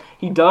website?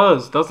 He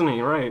does, doesn't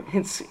he? Right.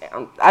 It's.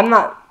 I'm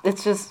not.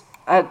 It's just.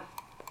 I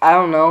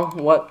don't know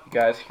what. You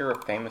guys hear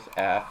of famous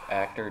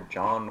actor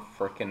John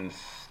frickin'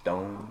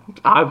 Stone?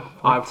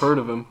 I've heard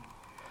of him.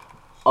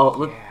 Oh,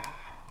 look. Yeah,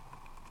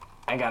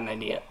 I got an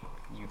idea.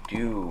 you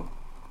do.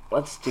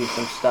 Let's do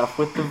some stuff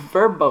with the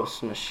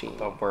verbose machine.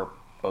 The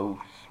verbose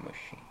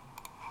machine.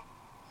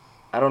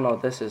 I don't know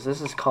what this is.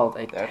 This is called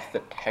a That's the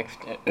text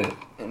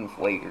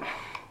inflator.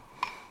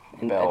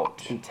 a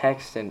Belch.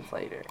 text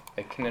inflator.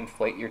 It can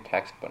inflate your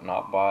text, but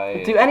not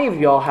by. Do any of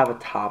y'all have a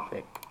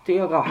topic? Do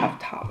y'all have a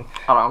topic?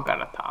 I don't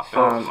got a topic.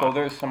 So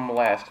there's some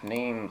last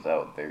names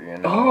out there, you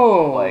know.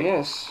 Oh, like,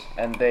 yes.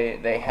 And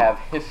they have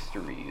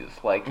histories.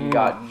 Like you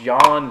got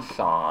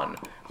Johnson,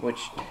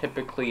 which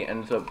typically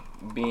ends up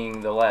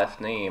being the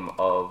last name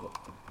of,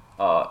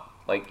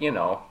 like you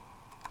know,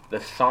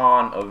 the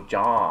son of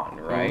John,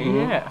 right?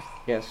 Yeah.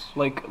 Yes.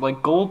 Like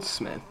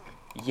Goldsmith.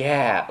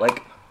 Yeah,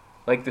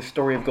 like the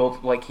story of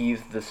gold. Like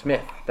he's the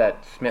smith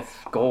that smiths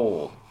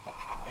gold.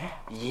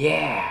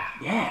 Yeah,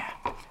 Yeah.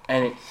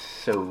 and it's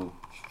so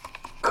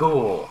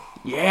cool.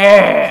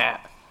 Yeah.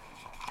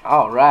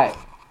 All right.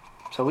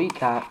 So we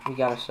got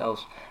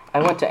ourselves. I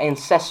went to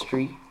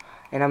Ancestry,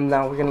 and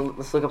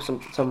let's look up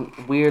some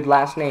weird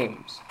last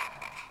names.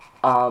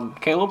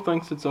 Caleb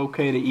thinks it's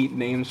okay to eat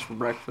names for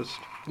breakfast.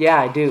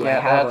 Yeah, I do. I Yeah,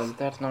 have them.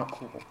 that's not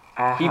cool.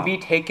 I He'd have- be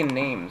taking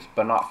names,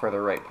 but not for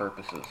the right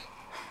purposes.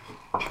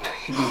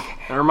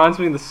 It reminds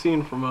me of the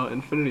scene from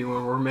Infinity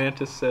War where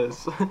Mantis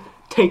says,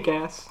 "Take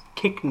ass,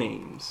 kick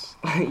names."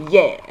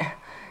 Yeah.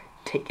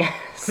 Take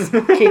ass.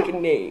 Kick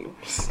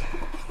names.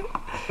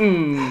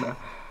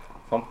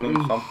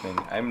 Something.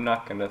 I'm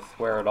not gonna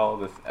swear at all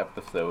this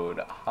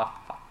episode.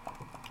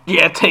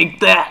 Yeah,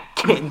 take that,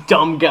 kid,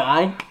 dumb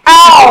guy.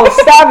 Ow!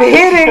 Stop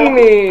hitting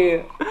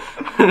me.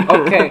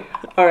 Okay.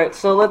 All right.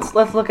 So let's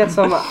look at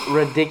some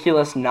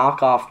ridiculous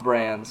knockoff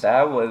brands.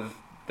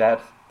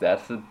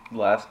 That's the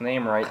last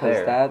name right Cause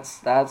there. that's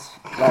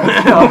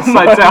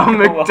Upside down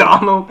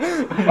McDonald's.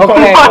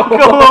 okay.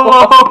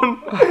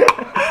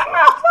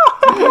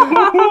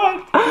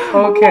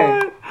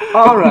 Okay.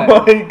 All right.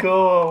 Michael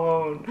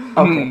alone.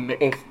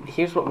 Okay.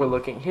 Here's what we're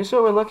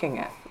looking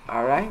at.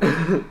 All right.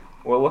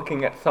 We're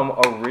looking at some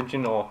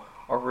original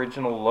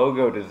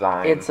logo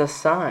design. It's a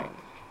sign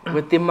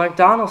with the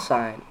McDonald's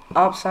sign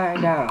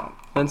upside down.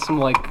 And some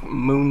like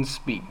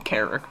Moonspeak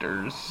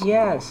characters.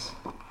 Yes.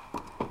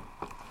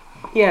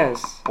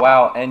 Yes.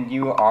 Wow, and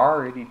you are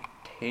already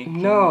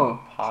taking No.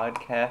 the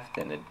podcast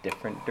in a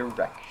different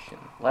direction.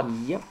 Let's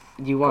Yep.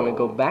 You want to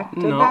go back to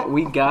No, that?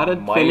 we gotta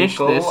finish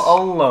Michael this.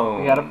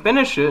 alone. We gotta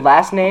finish it.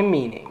 Last name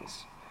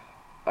meanings.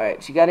 All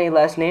right. So you got any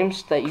last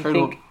names that you Sure,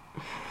 think?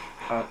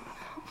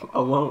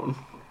 Alone.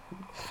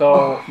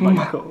 So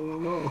Michael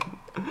alone.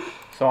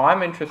 So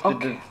I'm interested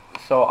to.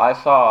 So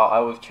I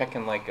was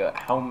checking like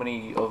how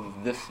many of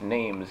this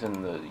names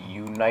in the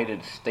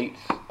United States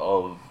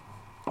of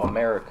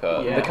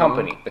America. Yeah. The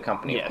company.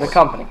 Yes. The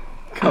company.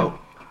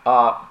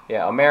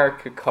 Yeah,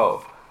 America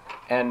Co.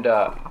 And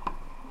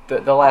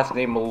the last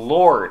name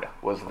Lord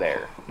was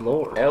there.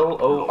 Lord.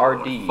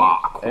 Lord.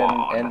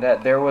 Farquaad. And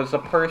that there was a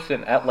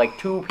person at like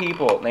 2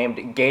 people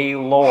named Gay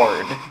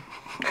Lord.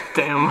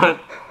 Damn it.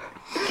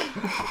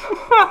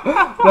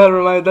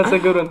 That's a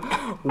good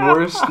one.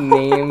 Worst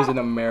names in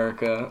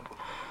America.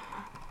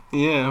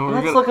 Yeah, we're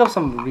Let's gonna look up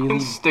some really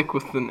stick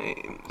with the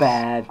names.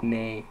 bad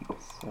names.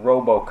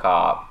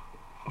 RoboCop.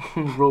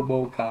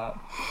 RoboCop.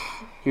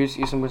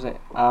 Here's some words.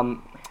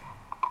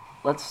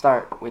 Let's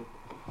start with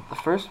the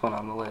first one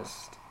on the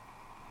list.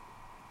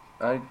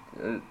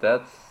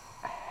 That's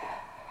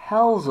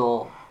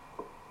Helzel.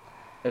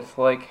 It's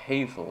like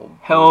Hazel.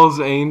 Hell's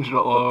Angel.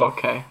 Oh, What the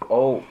okay.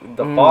 Oh,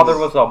 the father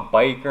was a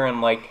biker and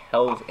like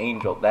Hell's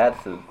Angel.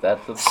 That's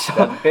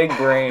big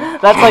brain.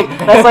 That's like.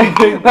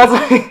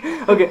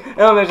 Okay,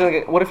 now imagine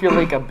like, what if you're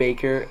like a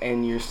baker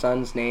and your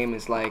son's name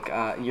is like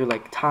you're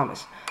like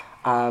Thomas.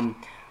 But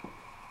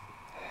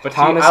see,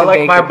 Thomas I and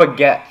like my Bacon.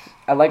 baguettes.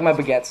 I like my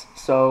baguettes,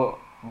 so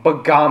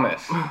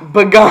Bagamus.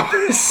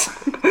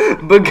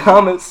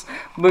 Bagamus.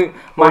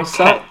 My Or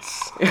son.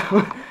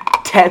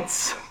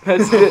 Tets.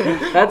 Tets.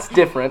 That's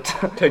different.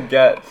 To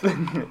get.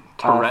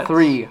 Tourette's.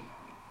 3.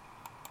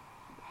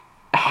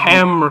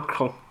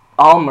 Hammerkle.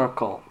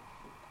 Almiracle.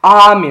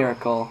 Ah,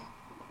 miracle.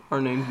 Our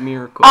name's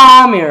Miracle.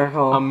 Ah,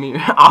 miracle.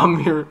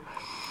 Amir.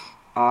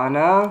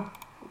 Anna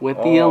with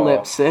the Oh.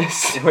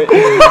 ellipsis. Wait,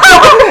 Anna.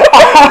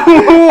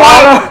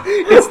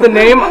 It's the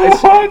name.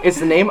 It's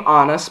the name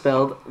Anna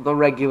spelled the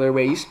regular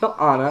way you spell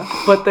Anna,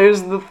 but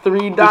there's the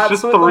 3 dots.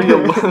 It's just with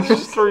the- it's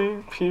just 3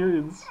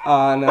 periods.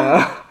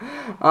 Anna.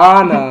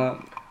 Anna.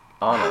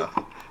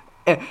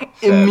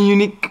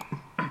 Immunique.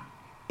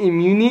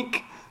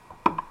 Immunique.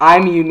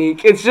 I'm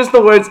unique. It's just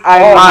the words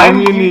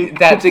I'm unique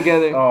put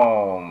together.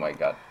 Oh my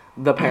god.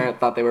 The parent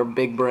thought they were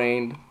big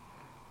brained.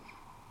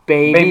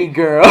 Baby Baby-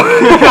 girl.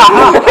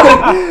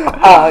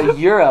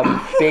 You're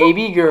a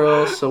baby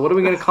girl, so what are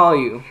we gonna call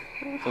you?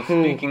 So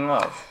speaking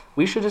of,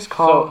 We should just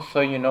call.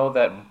 so you know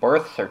that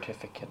birth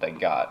certificate I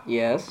got.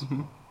 Yes.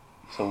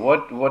 So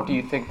what do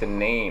you think the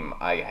name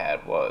I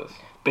had was?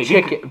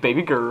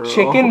 Baby girl.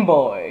 Chicken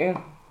boy.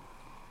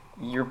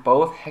 You're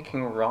both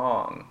hecking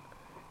wrong.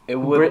 It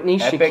was Britney,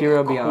 epic,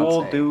 Shakira,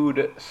 cool Beyonce.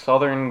 dude,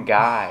 Southern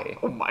guy.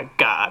 Oh my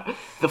god.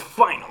 The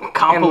final And let me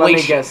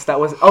compilation. guess, that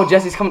was. Oh,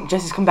 Jesse's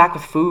come back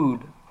with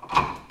food.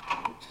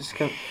 Just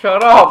come.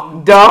 Shut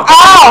up. Don't.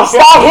 Ow!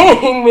 Stop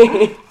hitting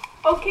me.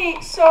 Okay,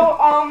 so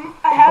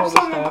I have this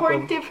some happen?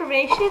 important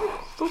information.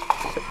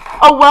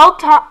 A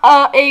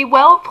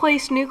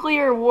well-placed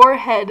nuclear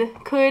warhead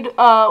could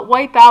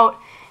wipe out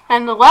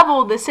and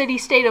level the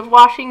city-state of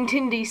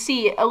Washington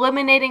D.C.,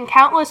 eliminating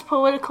countless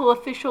political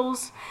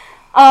officials,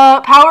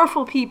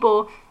 powerful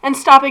people, and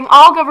stopping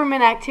all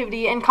government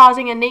activity and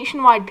causing a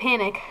nationwide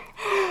panic.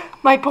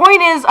 My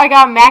point is, I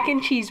got mac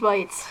and cheese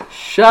bites.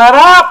 Shut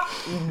up,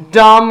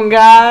 dumb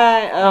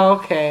guy.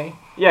 Okay.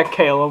 Yeah,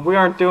 Caleb, we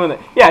aren't doing it.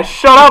 Yeah,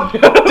 shut up.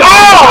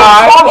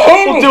 Stop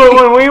hitting We'll do it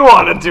when we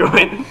want to do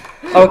it.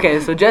 Okay,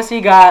 so Jesse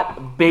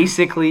got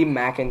basically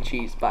mac and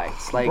cheese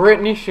bites. Like,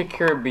 Britney,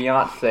 Shakira,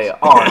 Beyonce.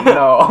 Oh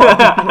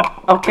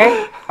no.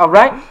 okay, all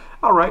right.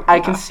 All right. I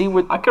can see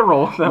what I can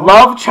roll with that.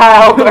 Love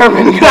Child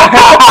Ermengarde.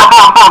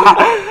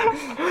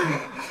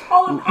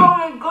 Oh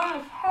my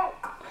goodness,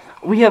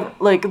 heck. We have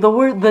like the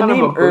Kind of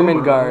name a boomer,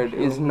 Ermengarde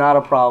is not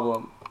a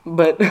problem,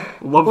 but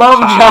Love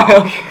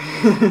Child.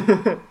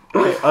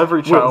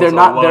 Every child. They're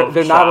not.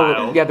 They're not.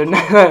 child. Yeah, they're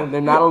not.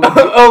 They're not.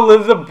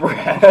 Elizabeth.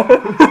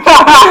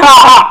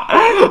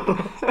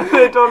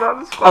 They don't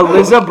understand.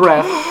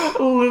 Elizabeth.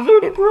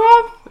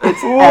 Elizabeth.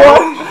 It's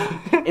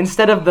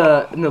instead of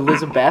the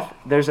Elizabeth,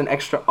 there's an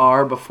extra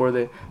R before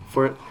the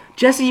for.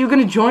 Jesse, you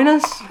gonna join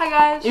us? Hi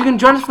guys. You gonna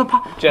join us for the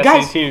Jesse's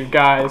guys? here,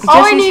 guys. All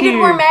I Jesse's needed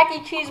here. were mac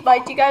and cheese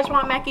bites. You guys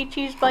want mac and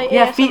cheese bite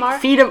Yeah, ASMR?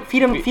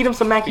 feed him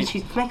some mac and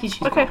cheese. Mac and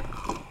cheese. Okay.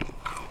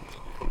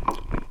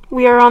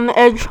 We are on the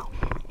edge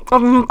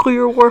of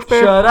nuclear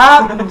warfare. Shut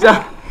up.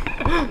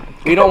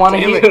 We don't want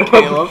to hear.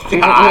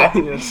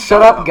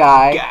 Shut up,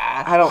 guy.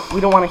 We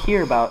don't want to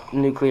hear about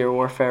nuclear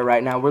warfare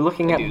right now. We're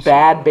looking at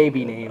bad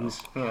baby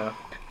names. Yeah.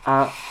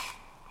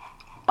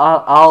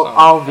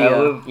 I'll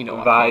via.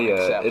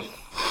 Via. It's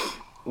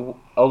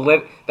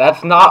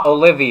that's not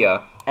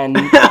Olivia. And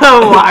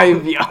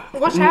Olivia.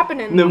 What's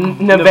happening?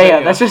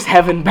 Nevaeh. That's just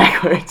heaven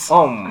backwards.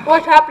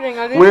 What's happening?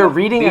 We're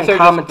reading These and are just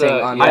commenting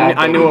the- on. yeah. bad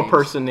I knew a baby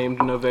person named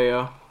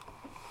Nevaeh.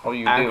 Oh,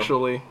 you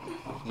Actually. do.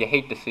 You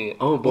hate to see it.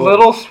 Oh, boy.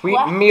 Little sweet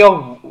What?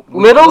 meal. names.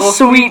 Little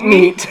sweet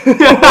meat.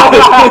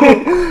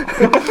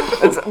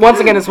 Once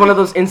again, it's one of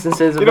those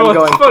instances of You know them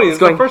what's going. funny? It's Is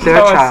going. the first Their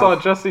time I child.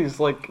 saw Jesse's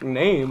like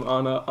name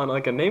on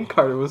like a name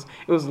card, it was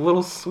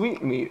Little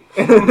Sweetmeat.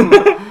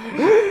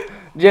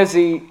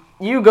 Jesse,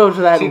 you go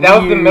to that. See, that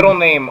was the weird- middle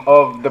name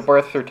of the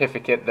birth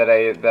certificate that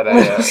I.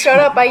 Shut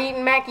up! I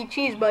eating mac and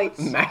cheese bites.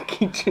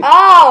 Mackey cheese.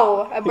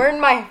 Ow! I burned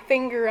my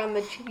finger on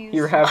the cheese.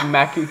 You have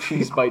Mackey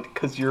cheese bite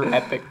because you're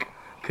epic.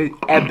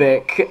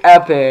 Epic.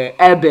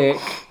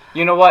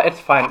 You know what? It's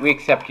fine. We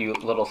accept you,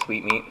 little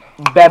sweetmeat.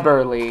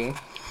 Beverly.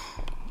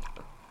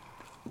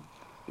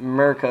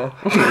 Merca.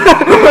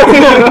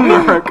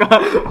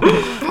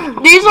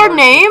 These are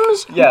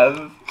names?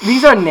 Yeah.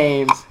 These are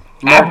names.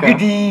 Merca.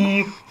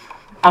 Abgadi.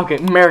 Okay,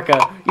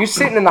 Merca. You're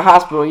sitting in the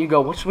hospital. You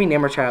go, what should we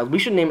name our child? We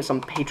should name it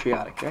something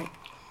patriotic, right?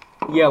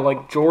 Yeah,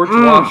 like George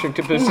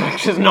Washington. But it's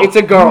actually no. It's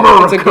a girl.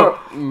 It's a girl.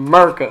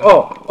 Merca.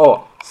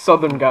 Oh.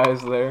 Southern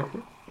guys there.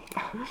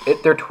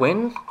 They're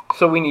twins?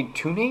 So we need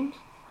 2 names?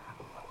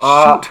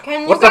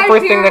 Can you What's the guys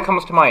first thing hear- that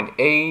comes to mind?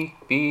 A,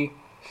 B,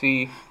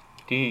 C,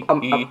 D,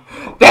 E.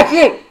 That's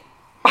it.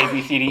 A,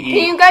 B, C, D, Can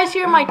E. you guys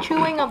hear my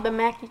chewing of the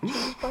mac and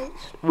cheese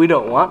bites? We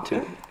don't want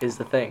to, is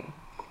the thing.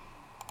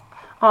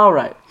 All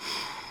right.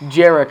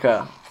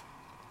 Jerica.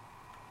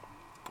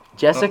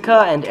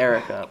 Jessica and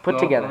Erica put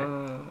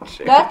together.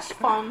 That's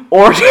fun.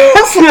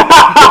 Orgasm. Who'll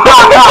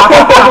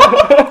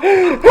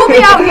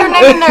be out here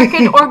naming their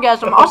kid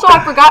Orgasm? Also,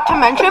 I forgot to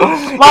mention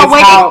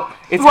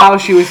It's how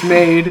she was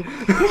made.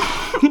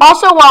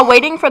 Also, while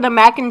waiting for the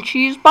mac and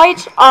cheese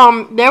bites,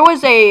 there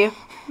was a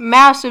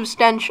massive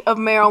stench of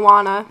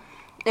marijuana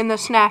in the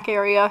snack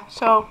area.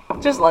 So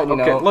Just letting you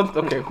know.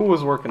 Okay, who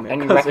was working there?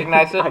 And you 'Cause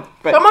recognize it? I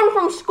bet- someone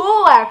from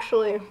school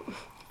actually.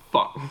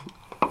 Fuck.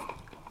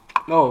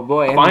 Oh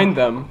boy. and Find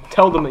them,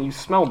 tell them that you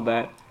smelled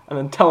that, and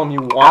then tell them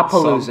you want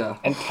some. Appaloosa.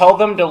 And tell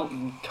them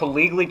to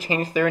legally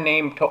change their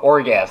name to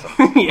Orgasm.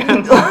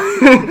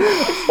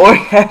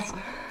 Orgasm.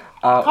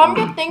 Come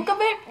to think of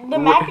it, the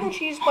mac and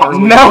cheese bites.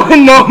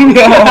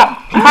 Melanoma.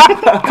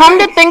 Come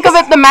to think of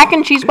it, the mac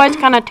and cheese bites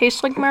kind of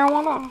taste like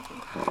marijuana.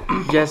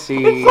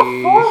 Jesse.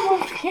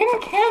 of skin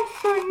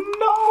cancer,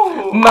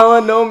 no!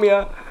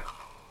 Melanoma.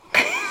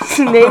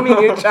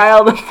 Naming your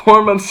child a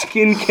form of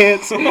skin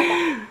cancer.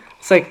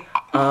 It's like,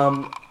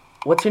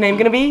 what's your name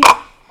gonna be?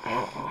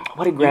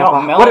 What did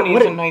Grandpa?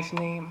 Melanie's a nice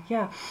name.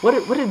 Yeah. What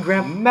did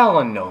Grandpa?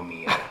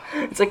 Melanomia.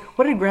 It's like,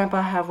 what did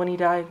Grandpa have when he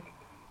died?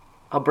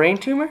 A brain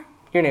tumor?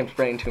 Your name's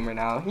Brain Tumor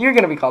now. You're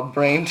gonna be called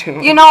Brain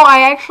Tumor. You know,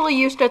 I actually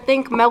used to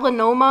think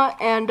melanoma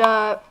and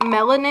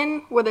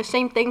melanin were the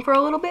same thing for a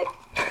little bit.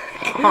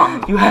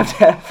 You have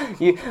to have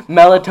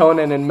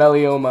melatonin and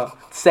melioma.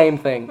 Same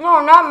thing. No,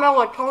 not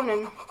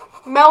melatonin.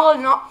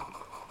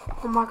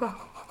 Oh my god.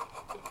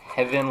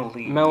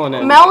 Heavenly.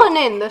 Melanin.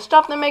 Melanin, the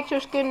stuff that makes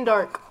your skin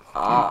dark.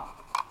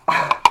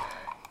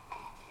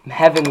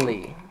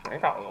 Heavenly. I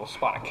got a little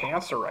spot of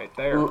cancer right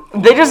there.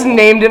 They just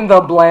named him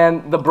the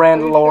brand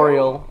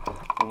L'Oreal.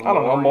 I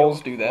don't know,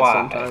 moles do that Why?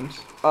 sometimes.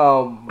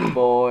 Oh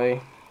boy.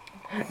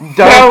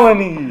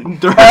 Felony!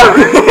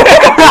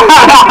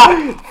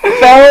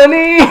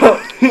 Felony.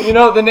 You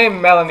know, the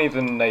name Melanie's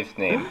a nice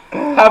name.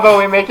 How about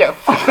we make it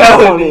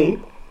Felony?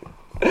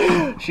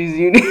 She's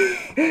unique.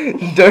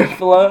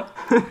 Durfla.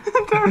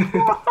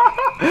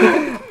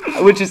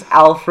 Which is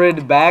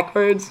Alfred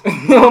backwards.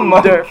 Oh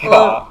my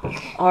Durfla.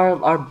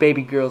 god. Our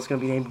baby girl's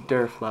gonna be named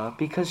Durfla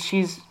because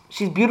she's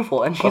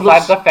beautiful and she Besides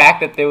looks. the fact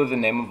that there was the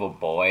name of a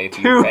boy, if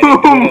you read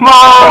into it.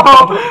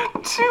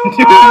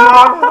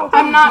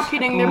 I'm not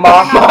kidding.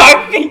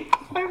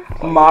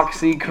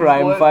 Moxie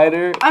crime What?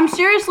 fighter. I'm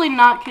seriously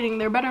not kidding.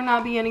 There better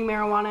not be any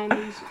marijuana in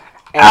these.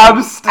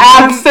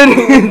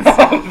 Abstinence.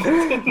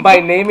 By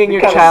naming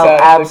your child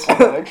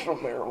abstinence. Extra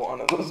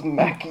marijuana, those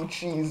mac and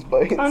cheese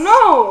bites. I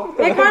know.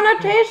 They kind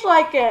of taste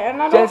like it,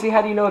 and I don't. Jesse,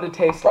 how do you know what it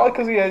tastes Probably like?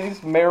 because he has these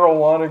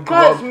marijuana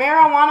Because gloves.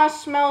 marijuana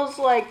smells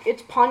like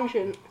it's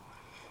pungent.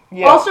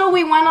 Yeah. Also,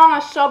 we went on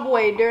a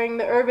subway during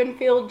the urban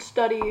field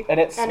study. And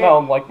it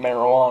smelled like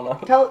marijuana.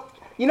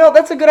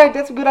 That's a good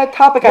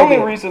topic The only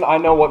idea. reason I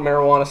know what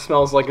marijuana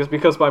smells like is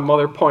because my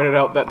mother pointed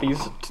out that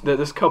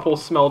this couple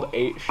smelled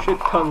a shit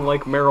ton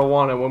like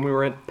marijuana when we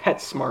were at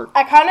PetSmart.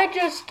 I kind of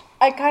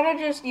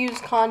just use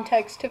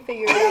context to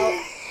figure it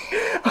out.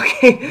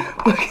 Okay,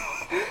 look.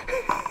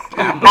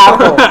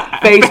 Apple,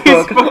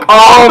 Facebook,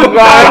 Olive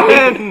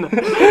Garden.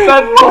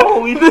 That's the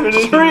holy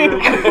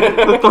drink.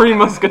 The Three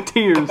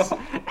Musketeers.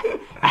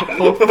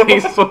 Apple,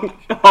 Facebook,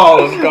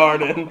 Olive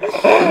Garden.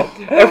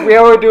 If we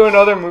ever do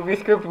another movie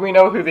script, we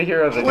know who the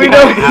heroes are. We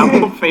know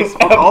Apple,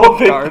 Facebook, Olive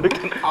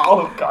Garden.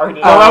 Olive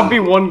Garden. No, that would be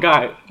one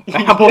guy.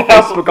 Apple,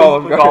 Facebook,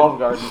 Olive Garden. Olive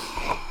Garden.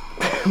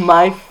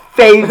 My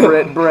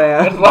favorite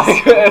brand.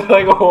 It's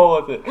like what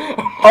was it?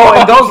 Oh,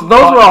 and those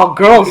were all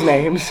girls'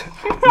 names.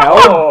 Now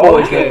Oh,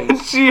 boys' okay.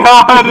 names.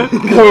 Jihad.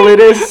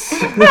 Glytis.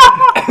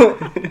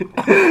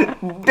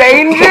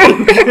 Danger.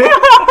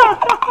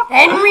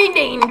 Henry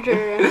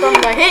Danger from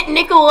the hit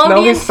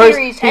Nickelodeon No,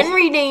 series.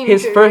 Henry Danger.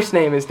 His first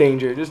name is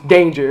Danger. Just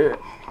Danger.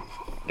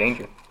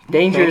 Danger.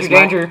 Danger is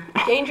Danger.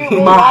 Danger.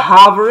 Will Rock-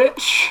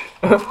 Mahavrich.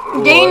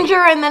 Danger,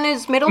 and then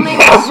his middle name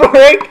is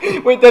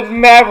Maverick? Wait, that's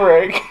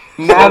Maverick.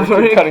 Keep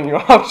Maverick. cutting you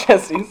off,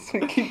 Jesse. So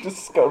we keep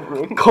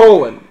discovering.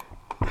 Colon.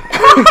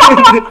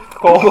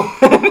 Cole.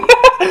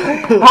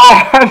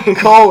 Hi, I'm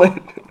Colon.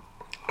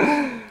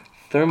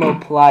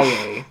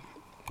 Thermoplae.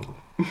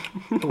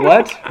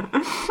 What?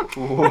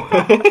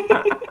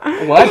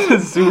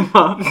 What?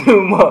 Zuma.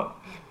 Zuma.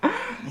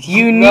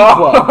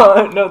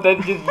 Uniqua. No,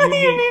 that's just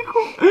unique.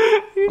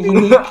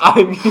 Unique.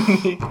 I'm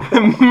unique.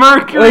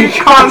 Mercury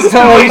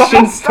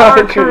Constellation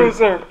Star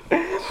Cruiser.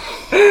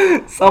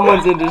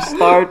 Someone's into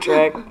Star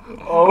Trek.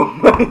 Oh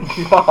my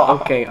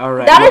god. Okay,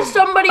 alright. that is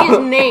somebody's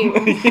name.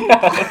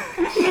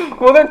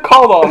 Well, they're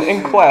called on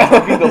in class to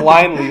be the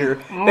line leader.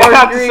 They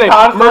have to say,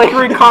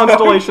 Mercury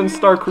Constellation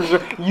Star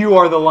Cruiser, you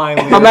are the line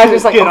leader. Imagine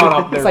it's like, Get on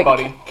up there, it's like,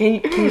 buddy.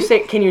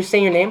 Can you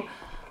say your name?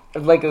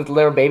 Like a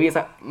little baby, it's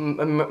like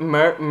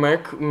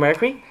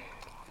Mercury.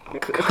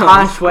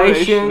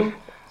 Constellation.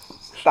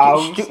 Star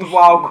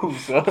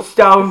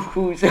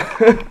Cruiser.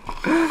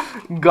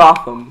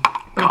 Gotham.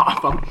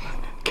 Gotham.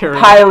 Karen.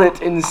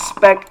 Pilot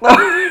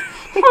Inspector.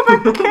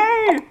 With a K.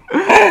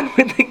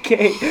 With a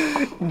K.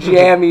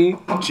 Jammy.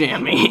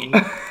 Jammy.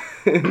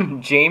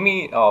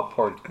 Jamie. Oh,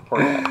 poor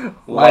guy.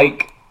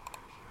 Like.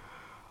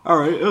 All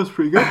right, that was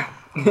pretty good.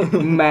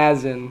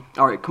 Mazin.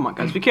 All right, come on,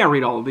 guys. We can't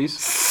read all of these.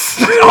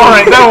 All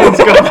right, that one's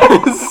good.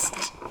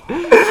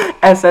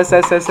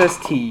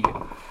 SSSSST.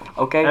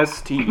 Okay.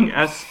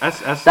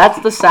 STSSS. That's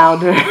the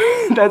sound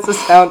that's the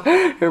sound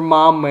her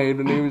mom made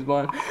when he was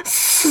born.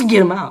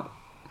 Get him out.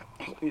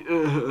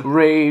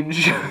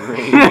 Rage.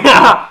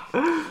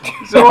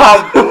 So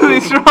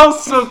these are all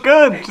so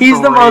good. Just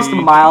He's the most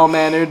rage.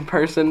 mild-mannered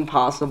person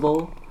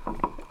possible.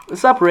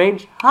 What's up,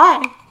 Rage?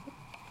 Hi.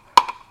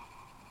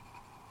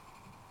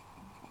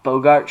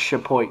 Bogart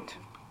Chapoit.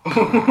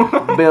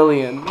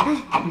 Billion.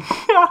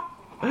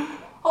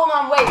 Hold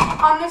on, wait.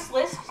 On this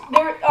list,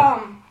 there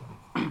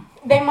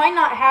they might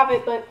not have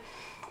it, but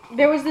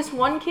there was this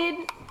one kid,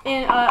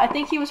 and I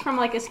think he was from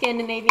like a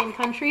Scandinavian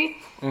country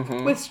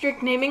with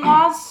strict naming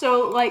laws.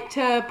 So like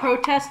to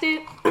protest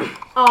it,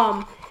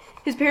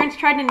 his parents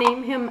tried to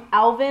name him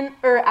Alvin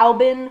or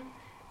Albin,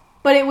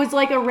 but it was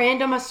like a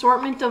random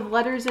assortment of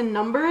letters and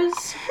numbers.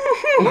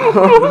 I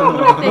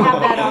wonder if they have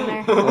that on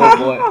there. Oh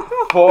boy.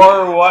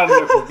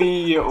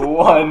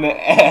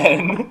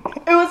 41B1N.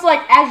 It was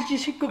like as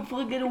just you could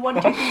plug in 1,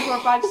 2, 3, 4,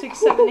 5, 6,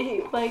 7,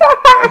 8. Like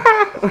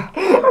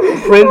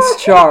Prince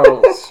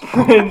Charles.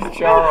 Prince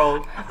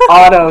Charles.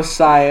 Auto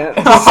Science.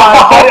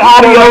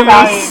 Audio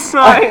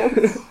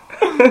Science.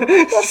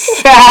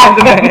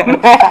 Sad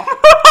man.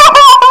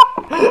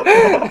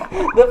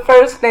 The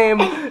first name,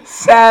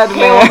 Sad Caleb,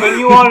 man. but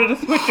you wanted to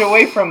switch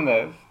away from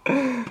this.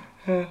 Wait,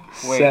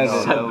 Seven.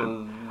 no, that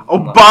was...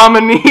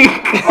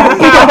 Obamanique.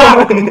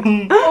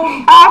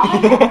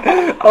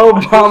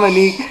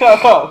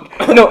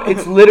 Obamanique. No,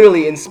 it's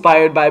literally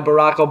inspired by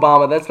Barack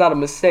Obama. That's not a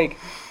mistake.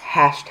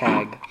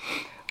 Hashtag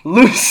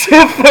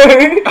Lucifer.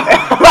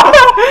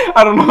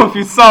 I don't know if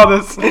you saw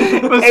this,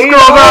 but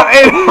scroll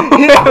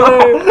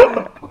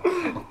down.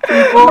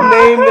 People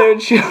name their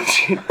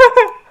children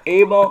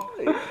Abel.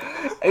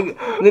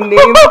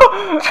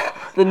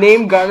 The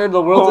name garnered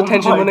the world's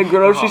attention when a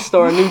grocery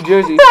store in New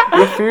Jersey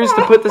refused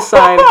to put the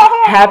sign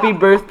 "Happy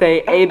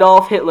Birthday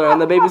Adolf Hitler" on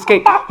the baby's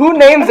cake. Who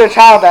names their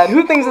child that?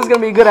 Who thinks it's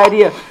gonna be a good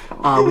idea?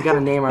 We gotta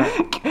name her.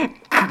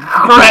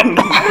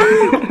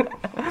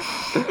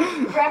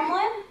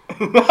 Gremlin?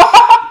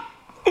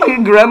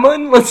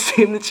 Gremlin? Let's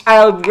name the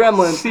child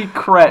Gremlin.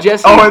 Secret.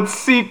 Jesse. Oh, it's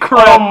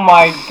secret. Oh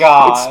my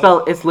god.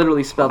 It's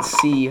literally spelled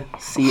C-C-R-K-R-E-T.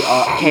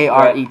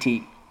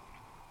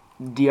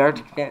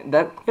 That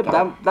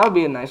would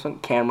be a nice one.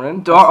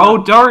 Cameron.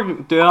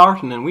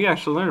 D'Artagnan. We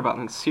actually learned about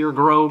it in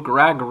Cyrano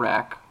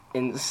Gragarak.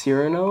 In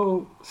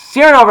Cyrano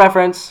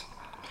reference.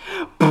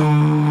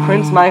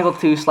 Prince Michael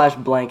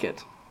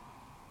 2/Blanket.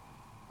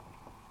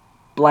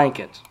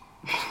 Blanket.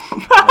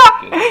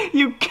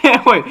 You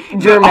can't wait.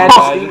 Your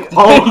Majesty.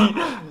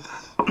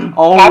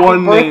 All Happy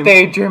one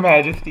birthday, name. Your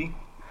Majesty.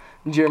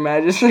 Your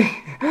Majesty.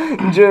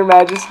 Your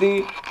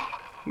Majesty.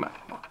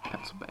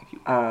 Pencil back.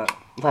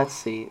 Let's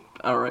see.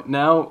 All right,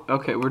 now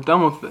we're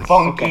done with this.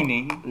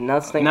 Funkini.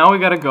 Let's think. Now we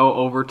gotta go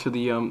over to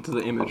the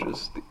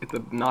images, the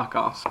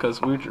knockoffs, because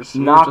we were just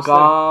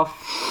Knockoff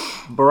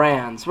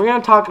brands. We're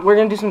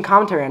gonna do some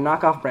commentary on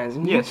knockoff brands,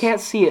 and Yes. you can't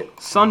see it.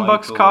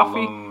 Sunbucks Michael coffee.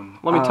 alone.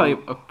 Let me tell you,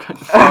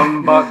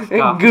 Sunbucks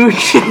coffee.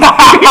 Gucci.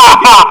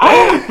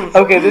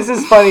 Okay, this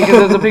is funny because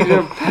there's a picture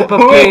of Peppa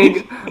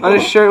Pig on a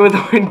shirt with the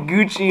word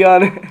Gucci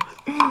on it.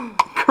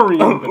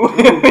 Korean.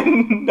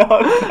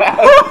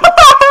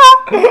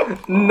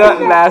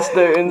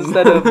 Nutmaster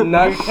instead of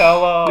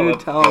Nutella.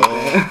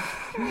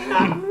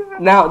 Nutella.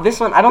 Now this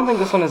one, I don't think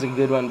this one is a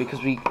good one because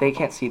they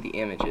can't see the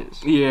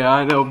images. Yeah,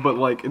 I know, but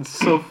like it's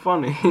so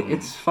funny.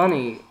 It's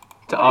funny.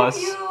 to us.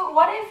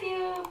 What if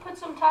you put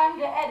some time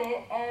to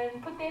edit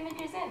and put the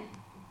images in?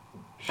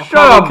 Shut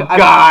up,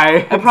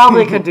 guy. I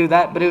probably could do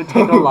that, but it would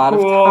take a lot of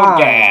Cool time.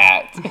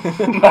 cat.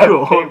 My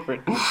Cool.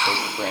 favorite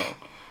brand.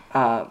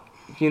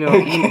 You know.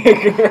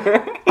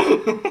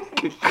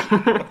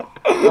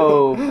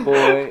 Oh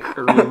boy.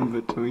 Kareem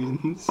the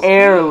Twins.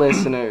 Air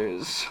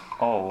listeners.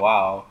 Oh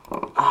wow.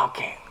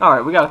 Okay. All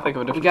right, we gotta think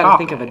of a We different. gotta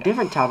topic. think of a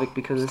different topic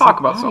because it's talk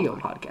an about audio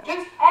something. podcast.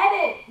 Just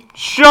edit.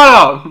 Shut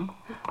up.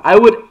 I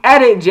would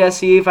edit,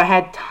 Jesse, if I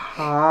had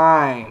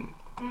time.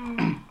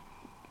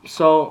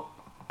 So,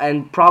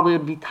 and probably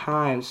would be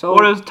time. So,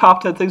 What is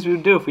top 10 things we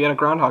would do if we had a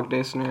Groundhog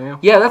Day scenario?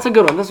 yeah, that's a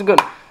good one. That's a good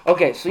one.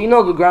 Okay, so you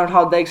know the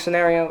Groundhog Day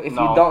scenario? If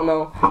No. you don't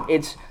know,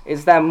 it's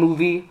that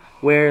movie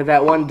where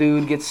that one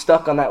dude gets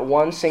stuck on that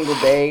one single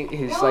day.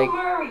 His Bill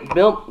Murray.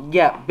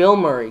 Bill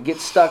Murray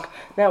gets stuck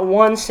that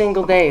one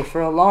single day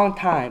for a long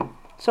time.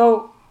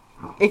 So,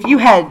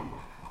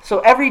 so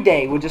every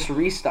day would just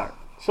restart.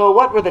 So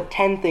what were the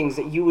 10 things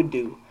that you would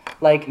do,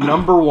 like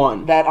Number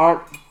 1. that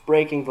aren't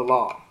breaking the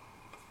law?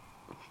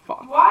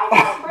 Why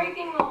not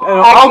breaking the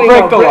law? I'll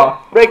break the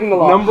law. Breaking the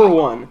law. Number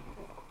 1.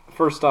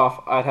 First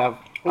off,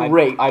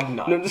 Rape. I'd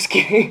nut. No, just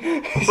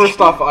kidding.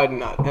 First off, I'd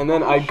nut, and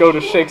then I'd go to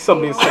shake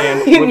somebody's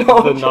hand You with know-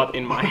 the nut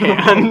in my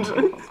hand.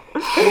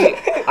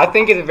 I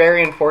think it's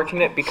very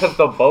unfortunate because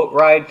the boat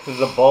ride to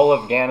the Bowl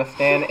of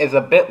Afghanistan is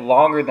a bit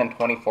longer than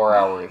 24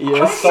 hours. What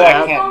Yes, if so you I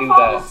just can't don't do fall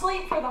that.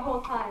 asleep for the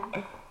whole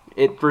time?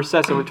 it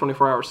resets every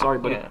 24 hours. Sorry,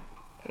 buddy. Yeah.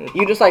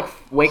 You just like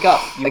wake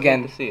up You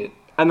again. get to see it.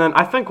 And then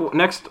I think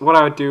next what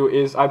I would do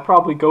is I'd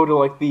probably go to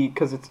like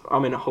because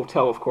I'm in a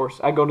hotel, of course.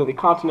 I go to the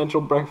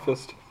continental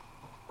breakfast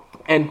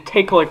and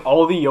take like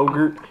all the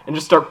yogurt and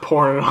just start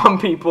pouring it on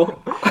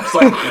people. It's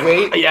like,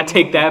 Wait. yeah,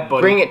 take that,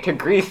 buddy. Bring it to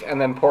Greece and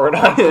then pour it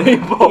on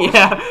people.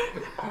 Yeah.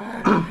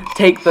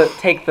 Take the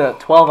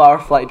 12-hour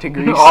flight to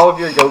Greece. All of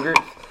your yogurt.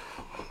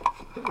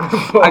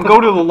 I go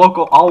to the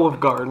local Olive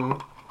Garden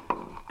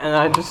and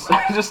I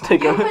just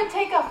take You a. could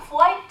take a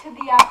flight to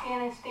the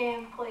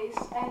Afghanistan place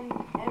and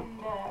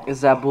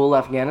Zabul, So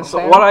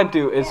Afghanistan. what I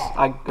do is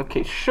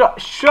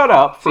shut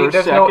up for See, a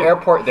there's second. no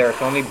airport there.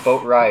 It's only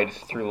boat rides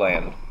through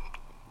land.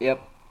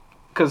 Yep.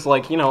 Because,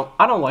 like, you know,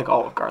 I don't like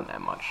Olive Garden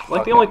that much.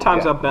 Like, the Okay, only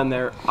times yeah. I've been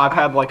there, I've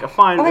had, like, a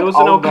fine... I think It was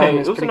an Olive Garden okay...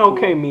 is It was an pretty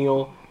okay cool.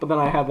 meal, but then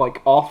I had, like,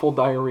 awful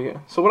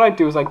diarrhea. So what I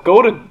do is I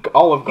go to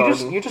Olive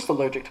Garden... You're just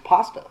allergic to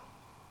pasta.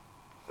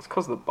 It's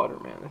because of the butter,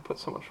 man. They put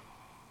so much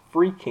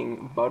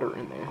freaking butter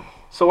in there.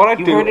 So what I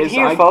You do heard it is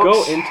here, I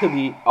folks. go into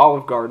the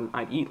Olive Garden,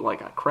 I eat,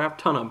 like, a crap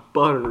ton of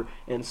butter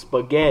and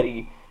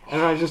spaghetti,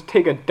 and I just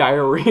take a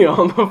diarrhea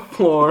on the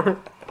floor.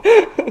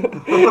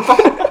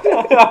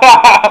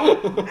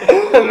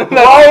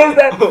 Why is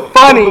that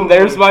funny?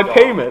 There's my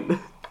payment.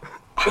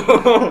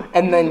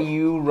 And then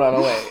you run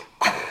away.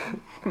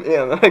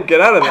 Yeah, then I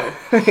get out of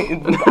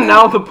there.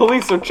 Now the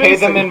police are Pay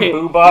chasing them in me.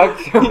 boo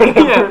bucks or whatever.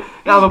 Yeah,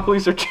 now the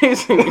police are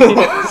chasing me.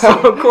 So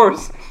of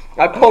course,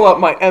 I pull out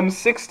my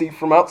M60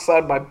 from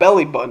outside my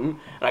belly button,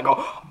 and I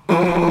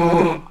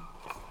go.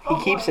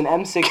 He keeps an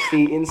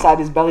M60 inside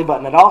his belly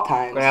button at all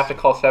times. I'm gonna have to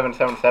call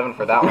 777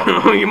 for that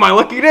one. You my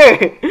lucky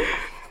day.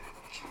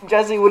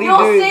 Jesse, what are you you'll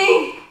doing?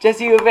 see.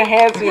 Jesse, you have your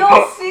hands in your You'll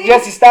pants. see.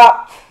 Jesse,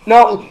 stop.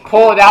 No.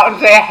 Pull it out and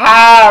say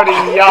howdy,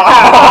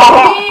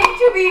 y'all. Seem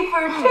to be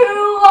for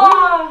too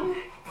long.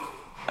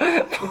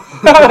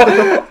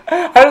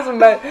 I just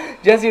imagine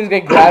Jesse was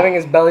like grabbing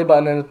his belly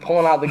button and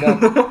pulling out the gun.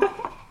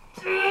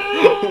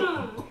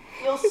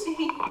 You'll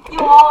see.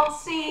 You'll all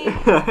see.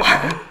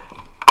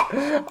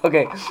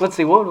 Okay, let's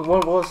see. What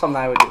was something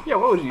I would do? Yeah,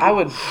 what would you do? I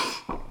would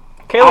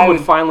Caleb I would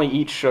would- finally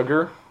eat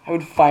sugar.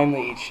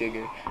 finally eat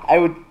sugar. I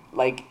would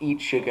like eat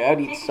sugar. I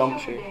would eat Take some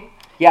sugar sugar. day.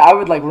 Yeah, I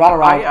would like run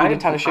around, I eat a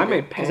ton of sugar. I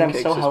made because I'm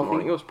pancakes so this healthy.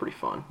 morning. It was pretty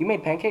fun. You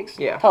made pancakes?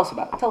 Yeah. Tell us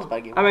about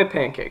it, Gabe. I made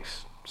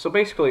pancakes. So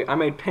basically, I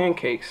made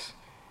pancakes,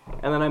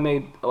 and then I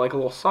made like a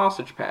little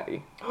sausage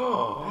patty,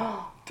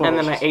 and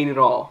then I ate it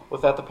all.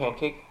 Was that the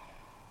pancake?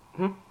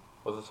 Hmm?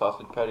 Was the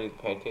sausage patty the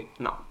pancake?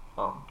 No,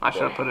 Oh. I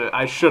should have put it.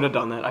 I should have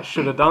done that. I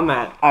should have done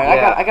that. All right,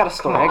 Yeah. I got a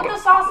story. I Put got-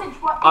 the sausage.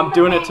 I'm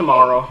doing it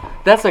tomorrow.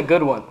 That's a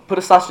good one. Put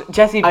a sausage.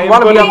 Jesse, if I you am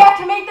want to be gonna- We on, have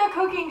to make the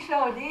cooking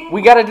show, dude.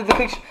 we gotta do the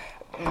quick.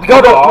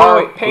 Go to. Oh,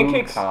 Wait,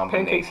 pancakes, food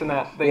pancakes, and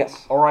that. They,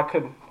 Yes. Or I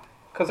could,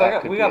 cause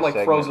That could we be got a like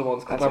segment. frozen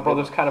ones. Cause That's my a good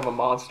brother's kind of a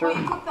monster.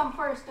 Well, you cook them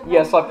first. And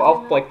Yes, then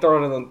I'll like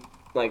throw it in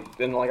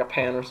in like a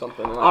pan or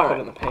something, and I'll All put right.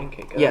 it in the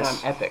pancake. And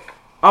Yes. then I'm epic.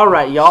 All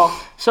right, y'all.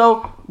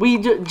 So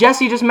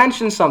Jesse just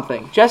mentioned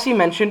something. Jesse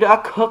mentioned a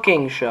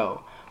cooking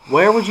show.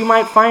 Where would you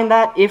might find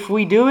that if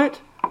we do it?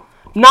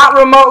 Not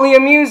remotely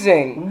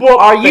amusing.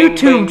 Our Bing,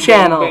 YouTube bing,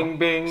 channel. Bing,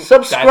 bing, bing.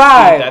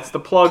 Subscribe. That's the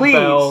plug Please.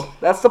 bell.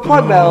 That's the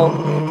plug bell.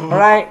 All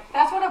right.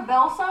 That's what a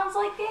bell sounds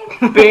like,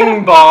 Gabe.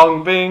 Bing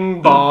bong,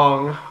 bing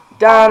bong.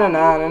 Da na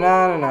na na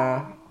na na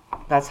na.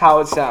 That's how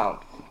it sounds.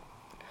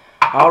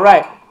 All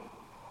right.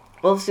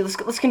 Well, let's see.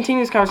 Let's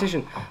continue this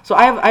conversation. So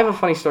I have a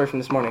funny story from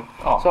this morning.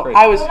 Oh, So great.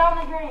 I Put it on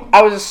the drain.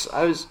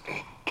 was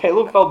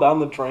Caleb fell down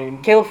the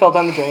drain. Caleb fell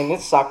down the drain.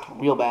 It sucked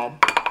real bad.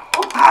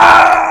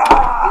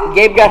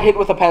 Gabe got hit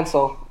with a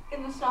pencil.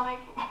 In the stomach.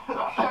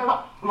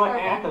 Sharp. My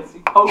sharp end. ass. He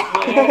poked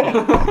my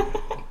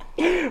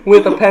ass.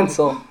 With a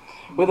pencil.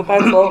 With a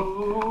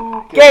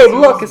pencil. Gabe,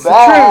 look, it's the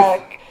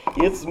back.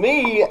 It's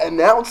me,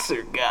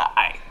 announcer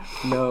guy.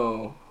 truth.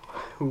 No.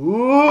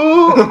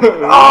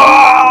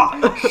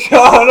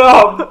 Shut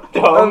up,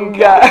 dumb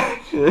guy.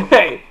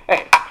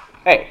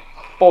 Hey,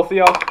 both of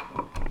y'all.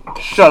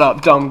 Shut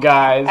up, dumb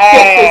guys. Get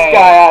Hey. this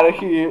guy out of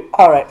here.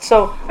 Alright,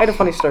 so I had a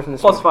funny story from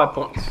this Plus morning. 5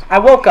 points. I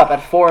woke up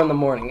at 4 in the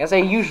morning, as I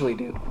usually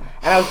do.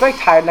 And I was very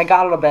tired, and I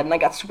got out of bed, and I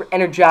got super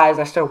energized,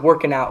 and I started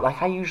working out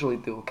like I usually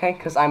do, okay?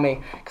 Because I'm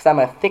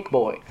a thick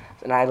boy,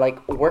 and I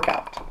like work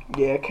out.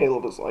 Yeah,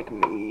 Caleb is like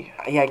me.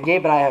 Yeah,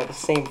 Gabe and I have the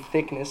same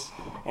thickness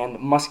and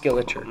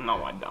musculature.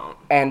 No, I don't.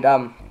 And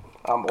I'm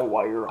a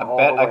wire I all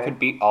bet the I way. could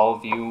beat all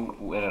of you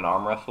in an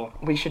arm wrestle.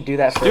 we should do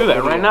that for do a that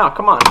video. right now.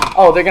 Come on.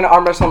 Oh, they're gonna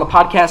arm wrestle on the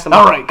podcast.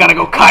 All right, gotta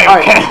go kayak. All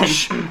right,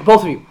 shh,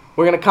 both of you.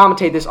 We're gonna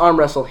commentate this arm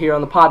wrestle here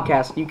on the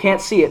podcast. You can't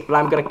see it, but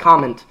I'm gonna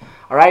comment.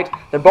 All right?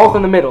 They're both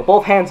in the middle,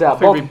 both hands out, I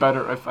think it'd both be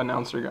better if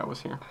announcer guy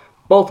was here.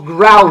 both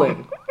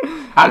growling,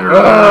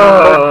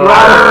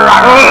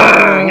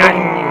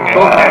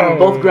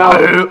 both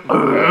growling,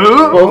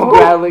 both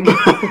growling.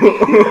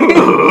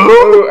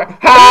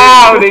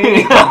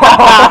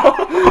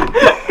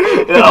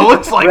 It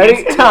looks like Ready?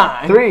 it's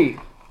time. 3,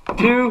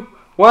 2,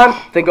 1.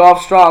 They go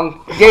off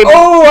strong. Gabe.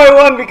 Oh, I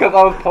won because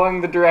I was pulling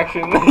the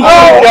direction.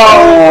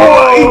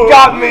 Oh, he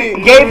got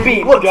me. Gabe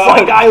beat. Looks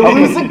like I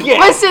lose again.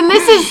 Listen,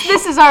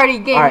 this is already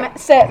game Alright.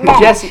 set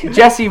match.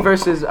 Jesse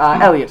versus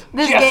Elliot.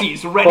 This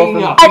Jesse's Both readying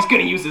of up. He's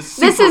gonna use his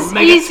super This is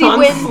megaton easy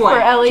win for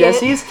slam. Elliot.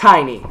 Jesse is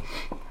tiny.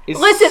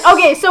 Listen,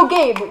 okay, so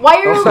Gabe,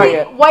 Don't start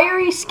yet.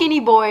 wiry skinny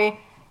boy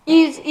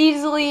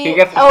easily He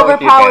gets to start the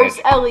overpowers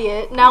advantage.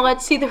 Elliot. Now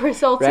let's see the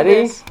results Ready? of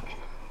this.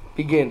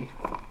 Begin.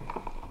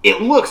 It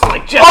looks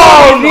like Jesse.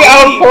 I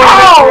was pulling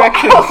Ow! the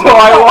direction, so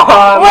I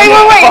won. Wait,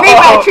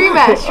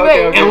 rematch.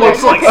 Wait, It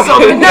looks like okay.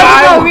 Southern No,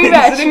 guy no, wins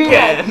rematch, it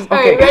again. rematch.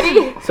 Alright,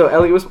 ready? So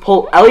Elliot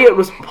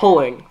was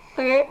pulling.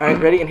 Okay. All right,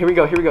 ready? And here we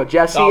go.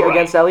 Jesse All right.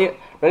 against Elliot.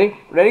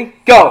 Ready?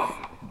 Go.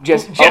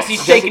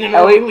 Jesse's taking an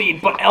Elliot. early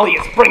lead, but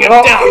Elliot's bringing Oh.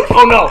 him down.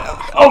 Oh no!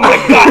 Oh my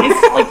God!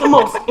 It's like the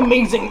most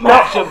amazing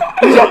match of.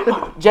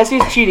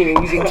 Jesse's cheating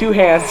and using 2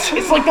 hands.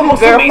 It's like the most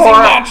Therefore, amazing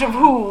match of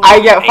who. I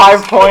get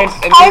 5 points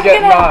and you I'm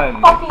get gonna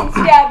none. fucking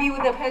stab you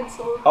with a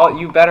pencil. Oh,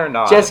 you better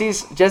not. Jesse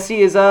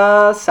is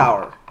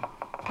sour.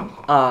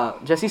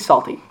 Jesse's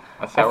salty.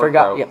 A I sauerkraut.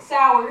 forgot. Yep.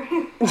 Sour.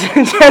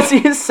 Jesse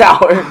is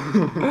sour.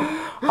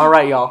 All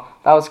right, y'all.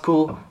 That was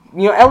cool.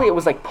 You know, Elliot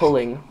was like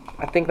pulling.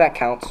 I think that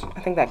counts.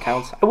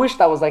 I wish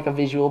that was like a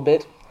visual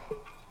bit.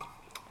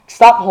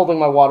 Stop holding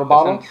my water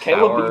bottle. Isn't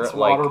Caleb sour, beats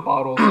like, water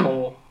bottles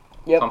whole.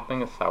 Yep.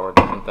 Something is sour.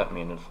 Doesn't that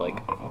mean it's like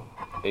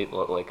It's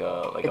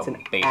a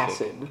an basic?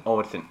 acid. Oh,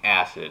 it's an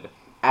acid.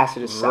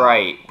 Acid is sour.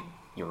 Right.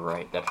 You're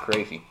right. That's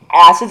crazy.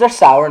 Acids are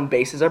sour and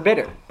bases are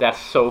bitter. That's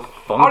so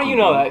funky. How do you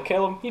know that,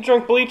 Caleb? You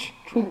drink bleach?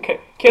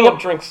 Caleb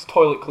drinks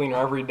toilet cleaner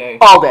every day.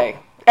 All day,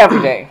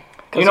 every day.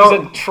 Because You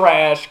know- he's a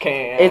trash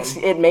can.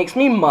 It makes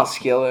me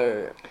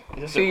muscular.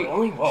 Is See, it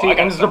really? Whoa, see I in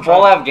gotta start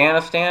Zabul, trying.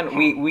 Afghanistan,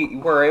 we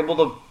were able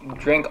to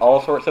drink all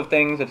sorts of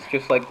things. It's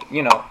just like,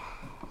 you know,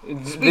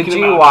 the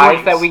Speaking about GUIs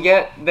drinks. that we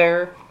get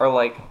there are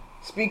like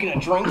Speaking of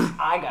drinks,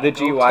 I gotta the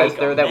go GUIs take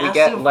there a that we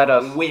get massive let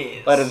us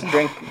whiz.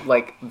 drink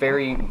like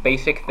very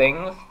basic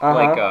things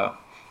like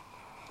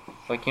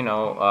you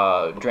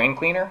know drain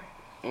cleaner,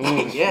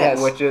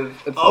 Yes. which is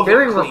it's Oven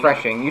very cleaner.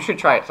 refreshing. You should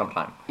try it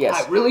sometime.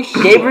 Yes. I really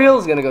should.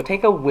 Gabriel's gonna go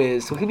take a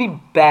whiz, so he'll be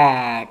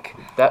back.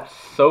 That's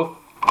so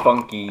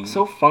funky.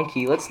 So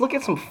funky. Let's look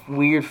at some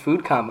weird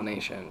food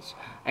combinations.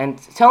 And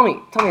tell me,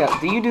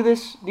 do you do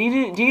this? Do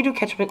you do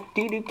ketchup?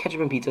 Do you do ketchup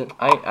and pizza?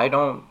 I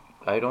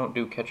don't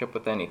do ketchup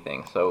with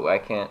anything, so I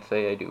can't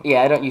say I do.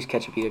 Yeah, I don't use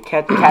ketchup either.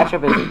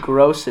 Ketchup is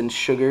gross and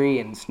sugary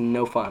and it's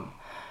no fun.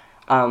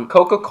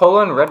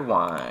 Coca-Cola and red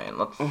wine.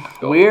 Let's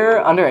go. We're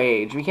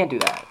underage. We can't do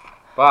that.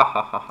 Bah,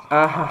 ha,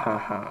 ha,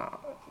 ha.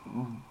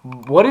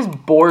 What is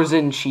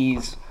Boursin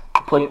cheese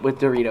put with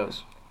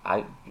Doritos?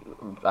 I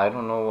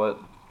don't know what.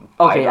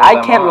 Okay, either of I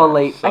them can't are,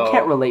 relate. I so-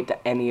 can't relate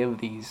to any of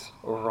these.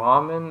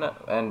 Ramen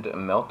and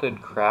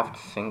melted Kraft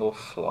single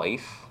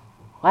slice.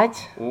 What?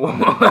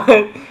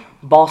 What?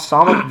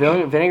 Balsamic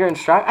vinegar and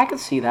straw? I could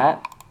see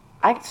that.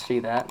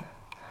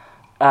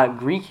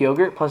 Greek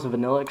yogurt plus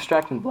vanilla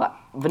extract and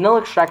vanilla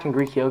extract and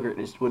Greek yogurt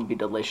would be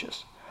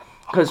delicious.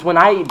 Because when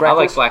I eat I like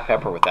breakfast, black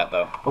pepper with that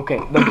though. okay,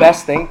 the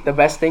best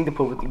thing to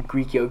put with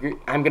Greek yogurt.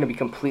 I'm gonna be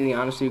completely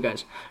honest with you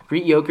guys.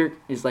 Greek yogurt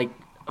is like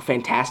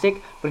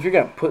fantastic, but if you're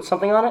gonna put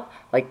something on it,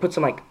 like put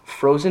some like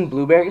frozen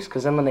blueberries,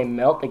 because then when they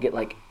melt, they get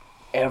like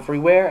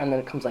everywhere, and then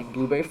it comes like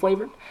blueberry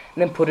flavored,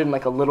 and then put in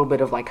like a little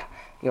bit of like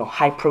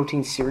high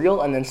protein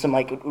cereal, and then some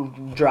like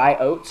dry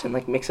oats, and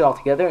like mix it all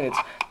together, and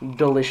it's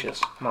delicious.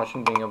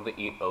 Imagine being able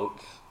to eat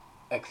oats.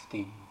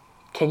 XD.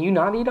 Can you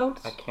not eat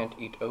oats? I can't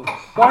eat oats.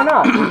 Why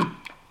not?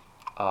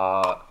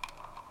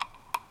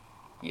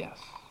 Yes.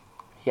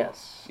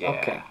 Yes. Yeah.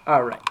 Okay.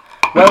 All right.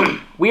 Well,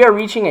 we are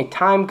reaching a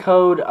time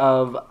code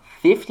of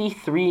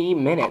 53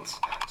 minutes,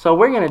 so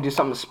we're gonna do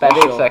something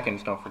special. 8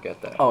 seconds. Don't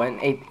forget that. Oh, in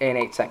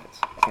 8 seconds,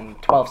 and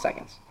 12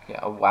 seconds,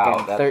 Yeah. Wow.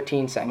 and That's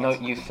 13 seconds. No,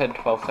 you said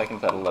 12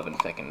 seconds at 11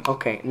 seconds.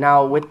 Okay.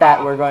 Now with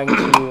that, we're going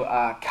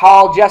to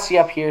call Jesse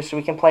up here so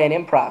we can play an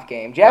improv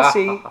game.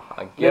 Jesse,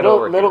 Get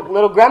over here.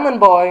 little gremlin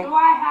boy. Do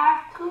I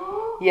have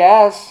to?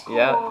 Yes.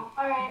 Yeah.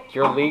 Alright.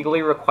 You're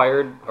legally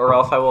required, or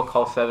else I will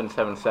call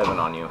 777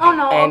 on you. Oh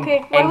no, And,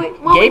 okay. and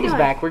What are we Gabe is doing?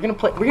 back. We're gonna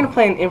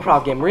play an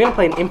improv game. We're gonna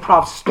play an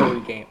improv story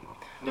game.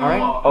 All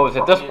right. Oh, is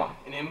it this one?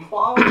 An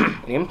implov?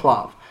 An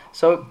improv.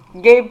 So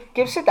Gabe,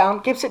 sit down.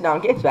 Gabe's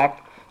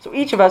back. So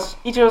each of us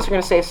are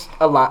gonna say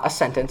a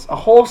sentence, a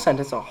whole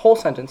sentence,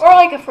 Or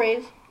like a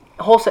phrase.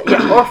 or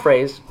a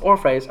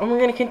phrase, and we're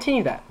gonna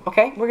continue that.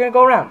 Okay? We're gonna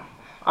go around.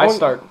 I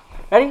start.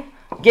 Ready?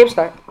 Gabe,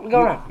 start. We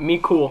go around. Me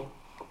cool.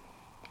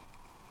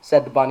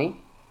 Said the bunny.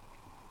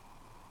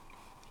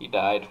 He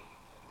died.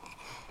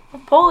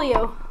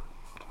 Polio.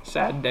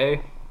 Sad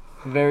day.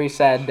 Very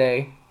sad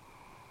day.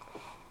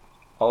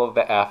 All of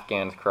the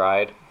Afghans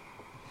cried.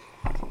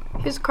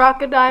 His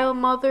crocodile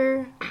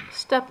mother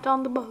stepped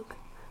on the bug.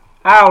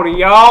 Howdy,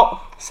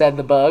 y'all. Said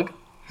the bug.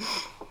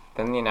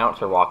 Then the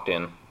announcer walked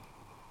in.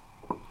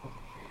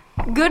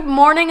 Good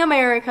morning,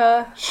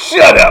 America.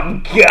 Shut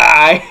up,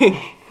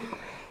 guy.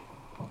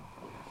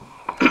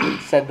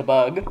 Said the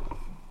bug.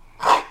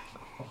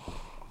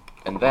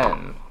 And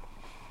then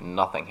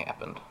nothing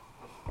happened.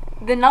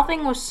 The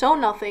nothing was so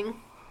nothing.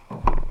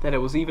 That it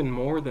was even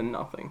more than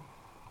nothing.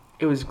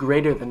 It was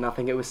greater than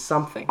nothing. It was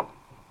something.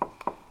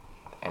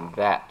 And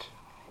that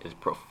is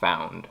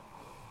profound.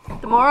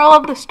 The moral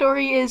of the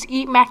story is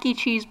eat Mackie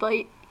cheese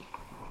bite.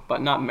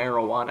 But not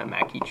marijuana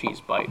Mackie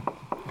cheese bite.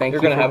 Thank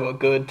You're you. gonna have a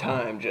good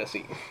time,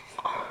 Jesse.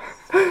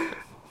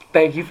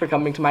 Thank you for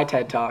coming to my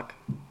TED Talk.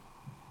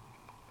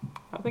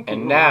 I think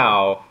And you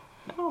now,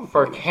 will.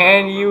 for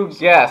can you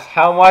guess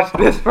how much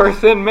this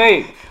person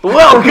makes?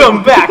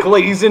 Welcome back,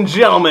 ladies and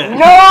gentlemen.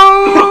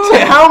 No! To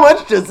how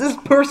much does this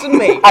person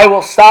make? I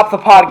will stop the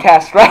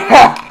podcast right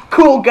now.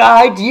 Cool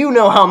guy, do you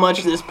know how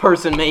much this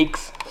person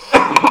makes?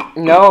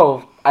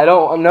 No, I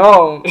don't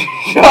know.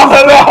 Shut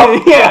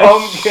up! Yeah,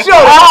 shut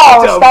up,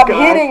 Ow! dumb Stop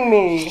guy. hitting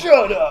me.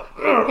 Shut up.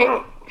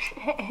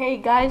 Hey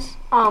guys,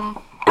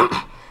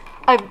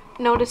 I've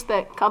noticed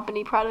that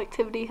company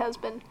productivity has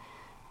been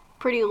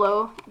pretty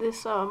low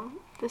this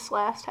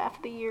last half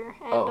of the year,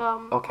 and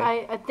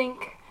okay. I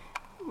think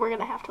we're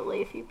gonna have to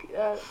lay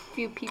a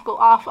few people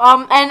off.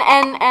 And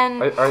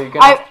Are you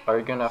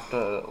gonna have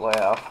to lay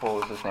off? What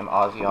was his name?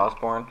 Ozzy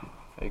Osbourne.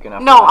 Are you gonna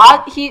have no,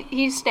 to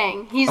he's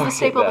staying. He's the Okay,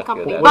 staple of the that's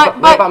good, company. that's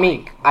But What about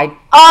me?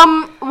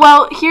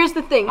 well, here's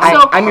the thing.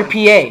 So I'm your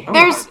PA.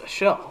 there's The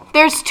show.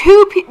 there's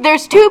two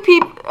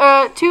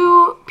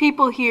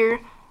people here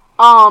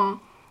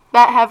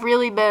that have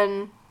really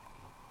been,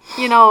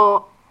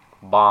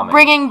 bombing?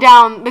 bringing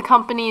down the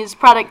company's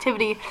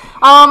productivity.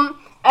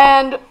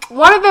 And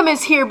one of them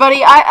is here,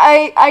 buddy.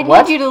 I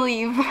What? need you to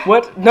leave.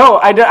 What? No,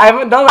 I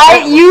haven't done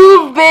that.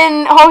 You've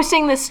been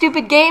hosting this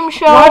stupid game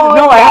show. What?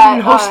 No, I haven't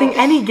been that, hosting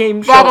any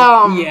game show.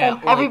 That Yeah,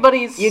 like,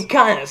 everybody's You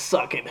kind of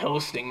suck at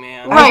hosting,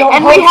 man. I right. don't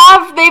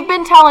And they've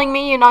been telling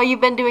me,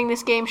 you've been doing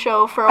this game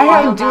show for a I while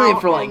I've now. been doing it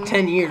for like and-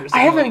 10 years. I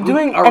and, haven't like,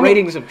 doing our any-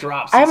 ratings have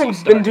dropped I since haven't you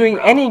started, been doing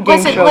bro. any game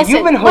Listen, show.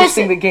 You've been hosting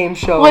listen. the game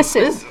show.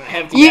 Listen, This is a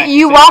hefty you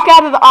accusation. walk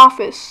out of the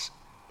office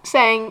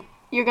saying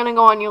you're gonna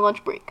go on your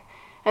lunch break,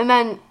 and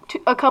then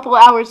a couple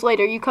of hours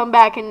later you come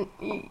back and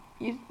you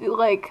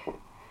like,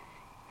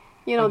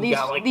 You these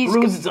got, like, these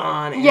bruises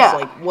on, and yeah.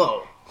 it's like,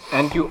 whoa.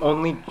 And you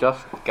only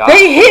just got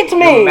They hit your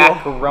me!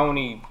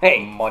 macaroni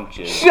Hey,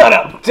 munches. Shut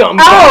up, dumb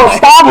Ow! guy.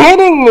 Stop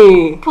hitting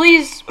me!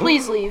 Please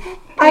leave.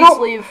 I Please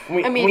don't- leave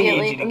We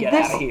immediately. need you to get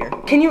This- out of here.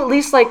 Can you at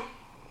least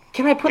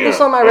can I put this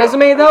on my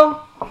resume though?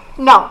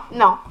 No.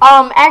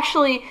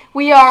 Actually,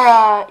 we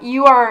are.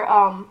 You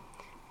are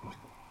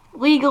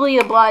legally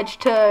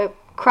obliged to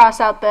cross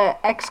out the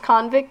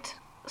ex-convict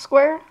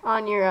square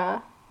on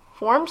your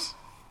forms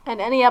and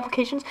any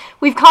applications.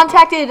 We've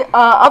contacted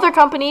other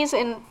companies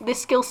in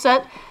this skill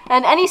set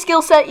and any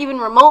skill set even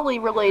remotely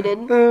related.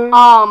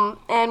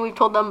 And we've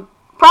told them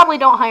probably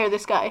don't hire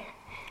this guy.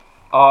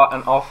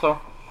 And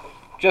also,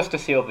 just to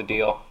seal the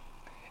deal,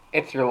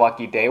 it's your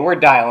lucky day. We're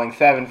dialing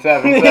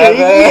 777.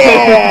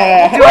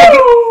 Yeah!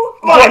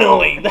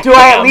 Finally! Do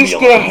I at least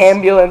get an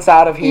ambulance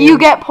out of here? You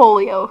get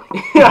polio.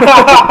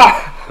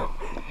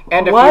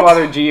 And a What? few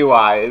other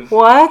GUIs.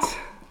 What?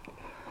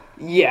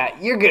 Yeah,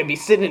 you're gonna be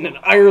sitting in an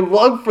iron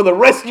lug for the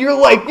rest of your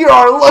life. You're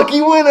our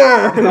lucky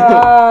winner of the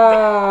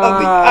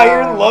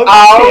iron lug.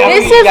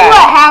 This is Yeah.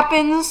 what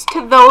happens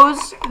to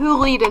those who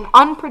lead an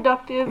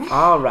unproductive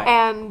All right.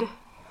 and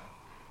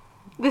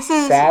this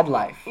is Sad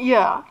life.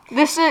 yeah.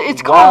 This is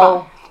it's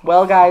karma.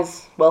 Well,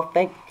 guys. Well,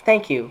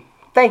 thank you.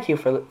 Thank you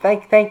for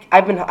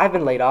I've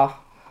been laid off.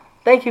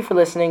 Thank you for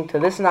listening to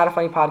This Is Not a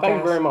Funny Podcast. Thank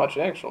you very much,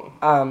 actually.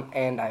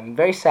 And I'm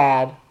very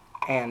sad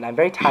and I'm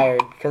very tired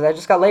because I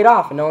just got laid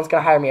off and no one's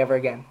gonna hire me ever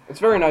again. It's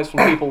very nice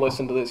when people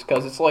listen to this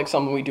because it's like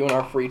something we do in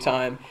our free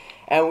time,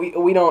 and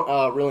we don't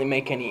really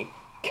make any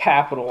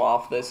capital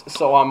off this.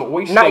 So I'm Not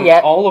wasting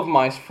yet. all of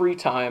my free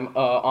time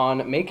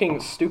on making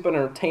stupid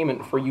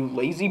entertainment for you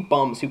lazy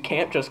bums who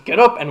can't just get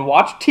up and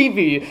watch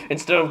TV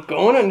instead of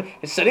going and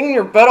sitting in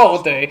your bed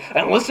all day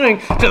and listening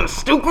to the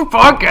stupid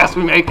podcast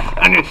we make.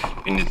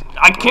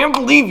 I can't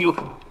believe you.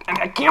 And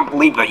I can't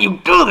believe that you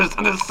do this,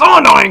 and it's so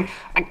annoying.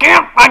 I'm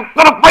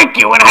gonna break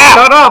you in half.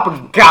 Shut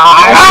up,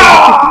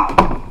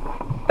 guys!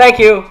 Thank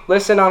you.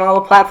 Listen on all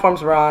the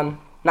platforms we're on.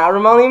 Not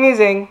remotely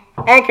amusing.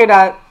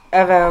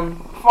 Anchor.fm.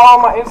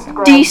 Follow my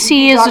Instagram.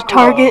 DC is a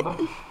target.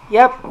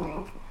 Yep.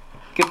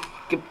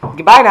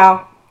 Goodbye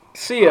now.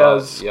 See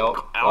yas.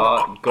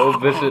 Go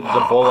visit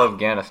Zabul,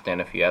 Afghanistan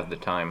if you have the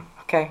time.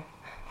 Okay.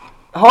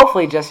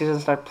 Hopefully Jesse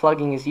doesn't start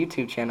plugging his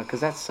YouTube channel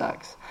because that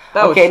sucks.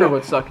 That Okay, sure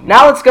would suck.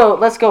 Now let's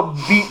go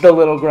beat the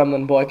little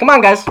gremlin boy. Come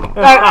on, guys.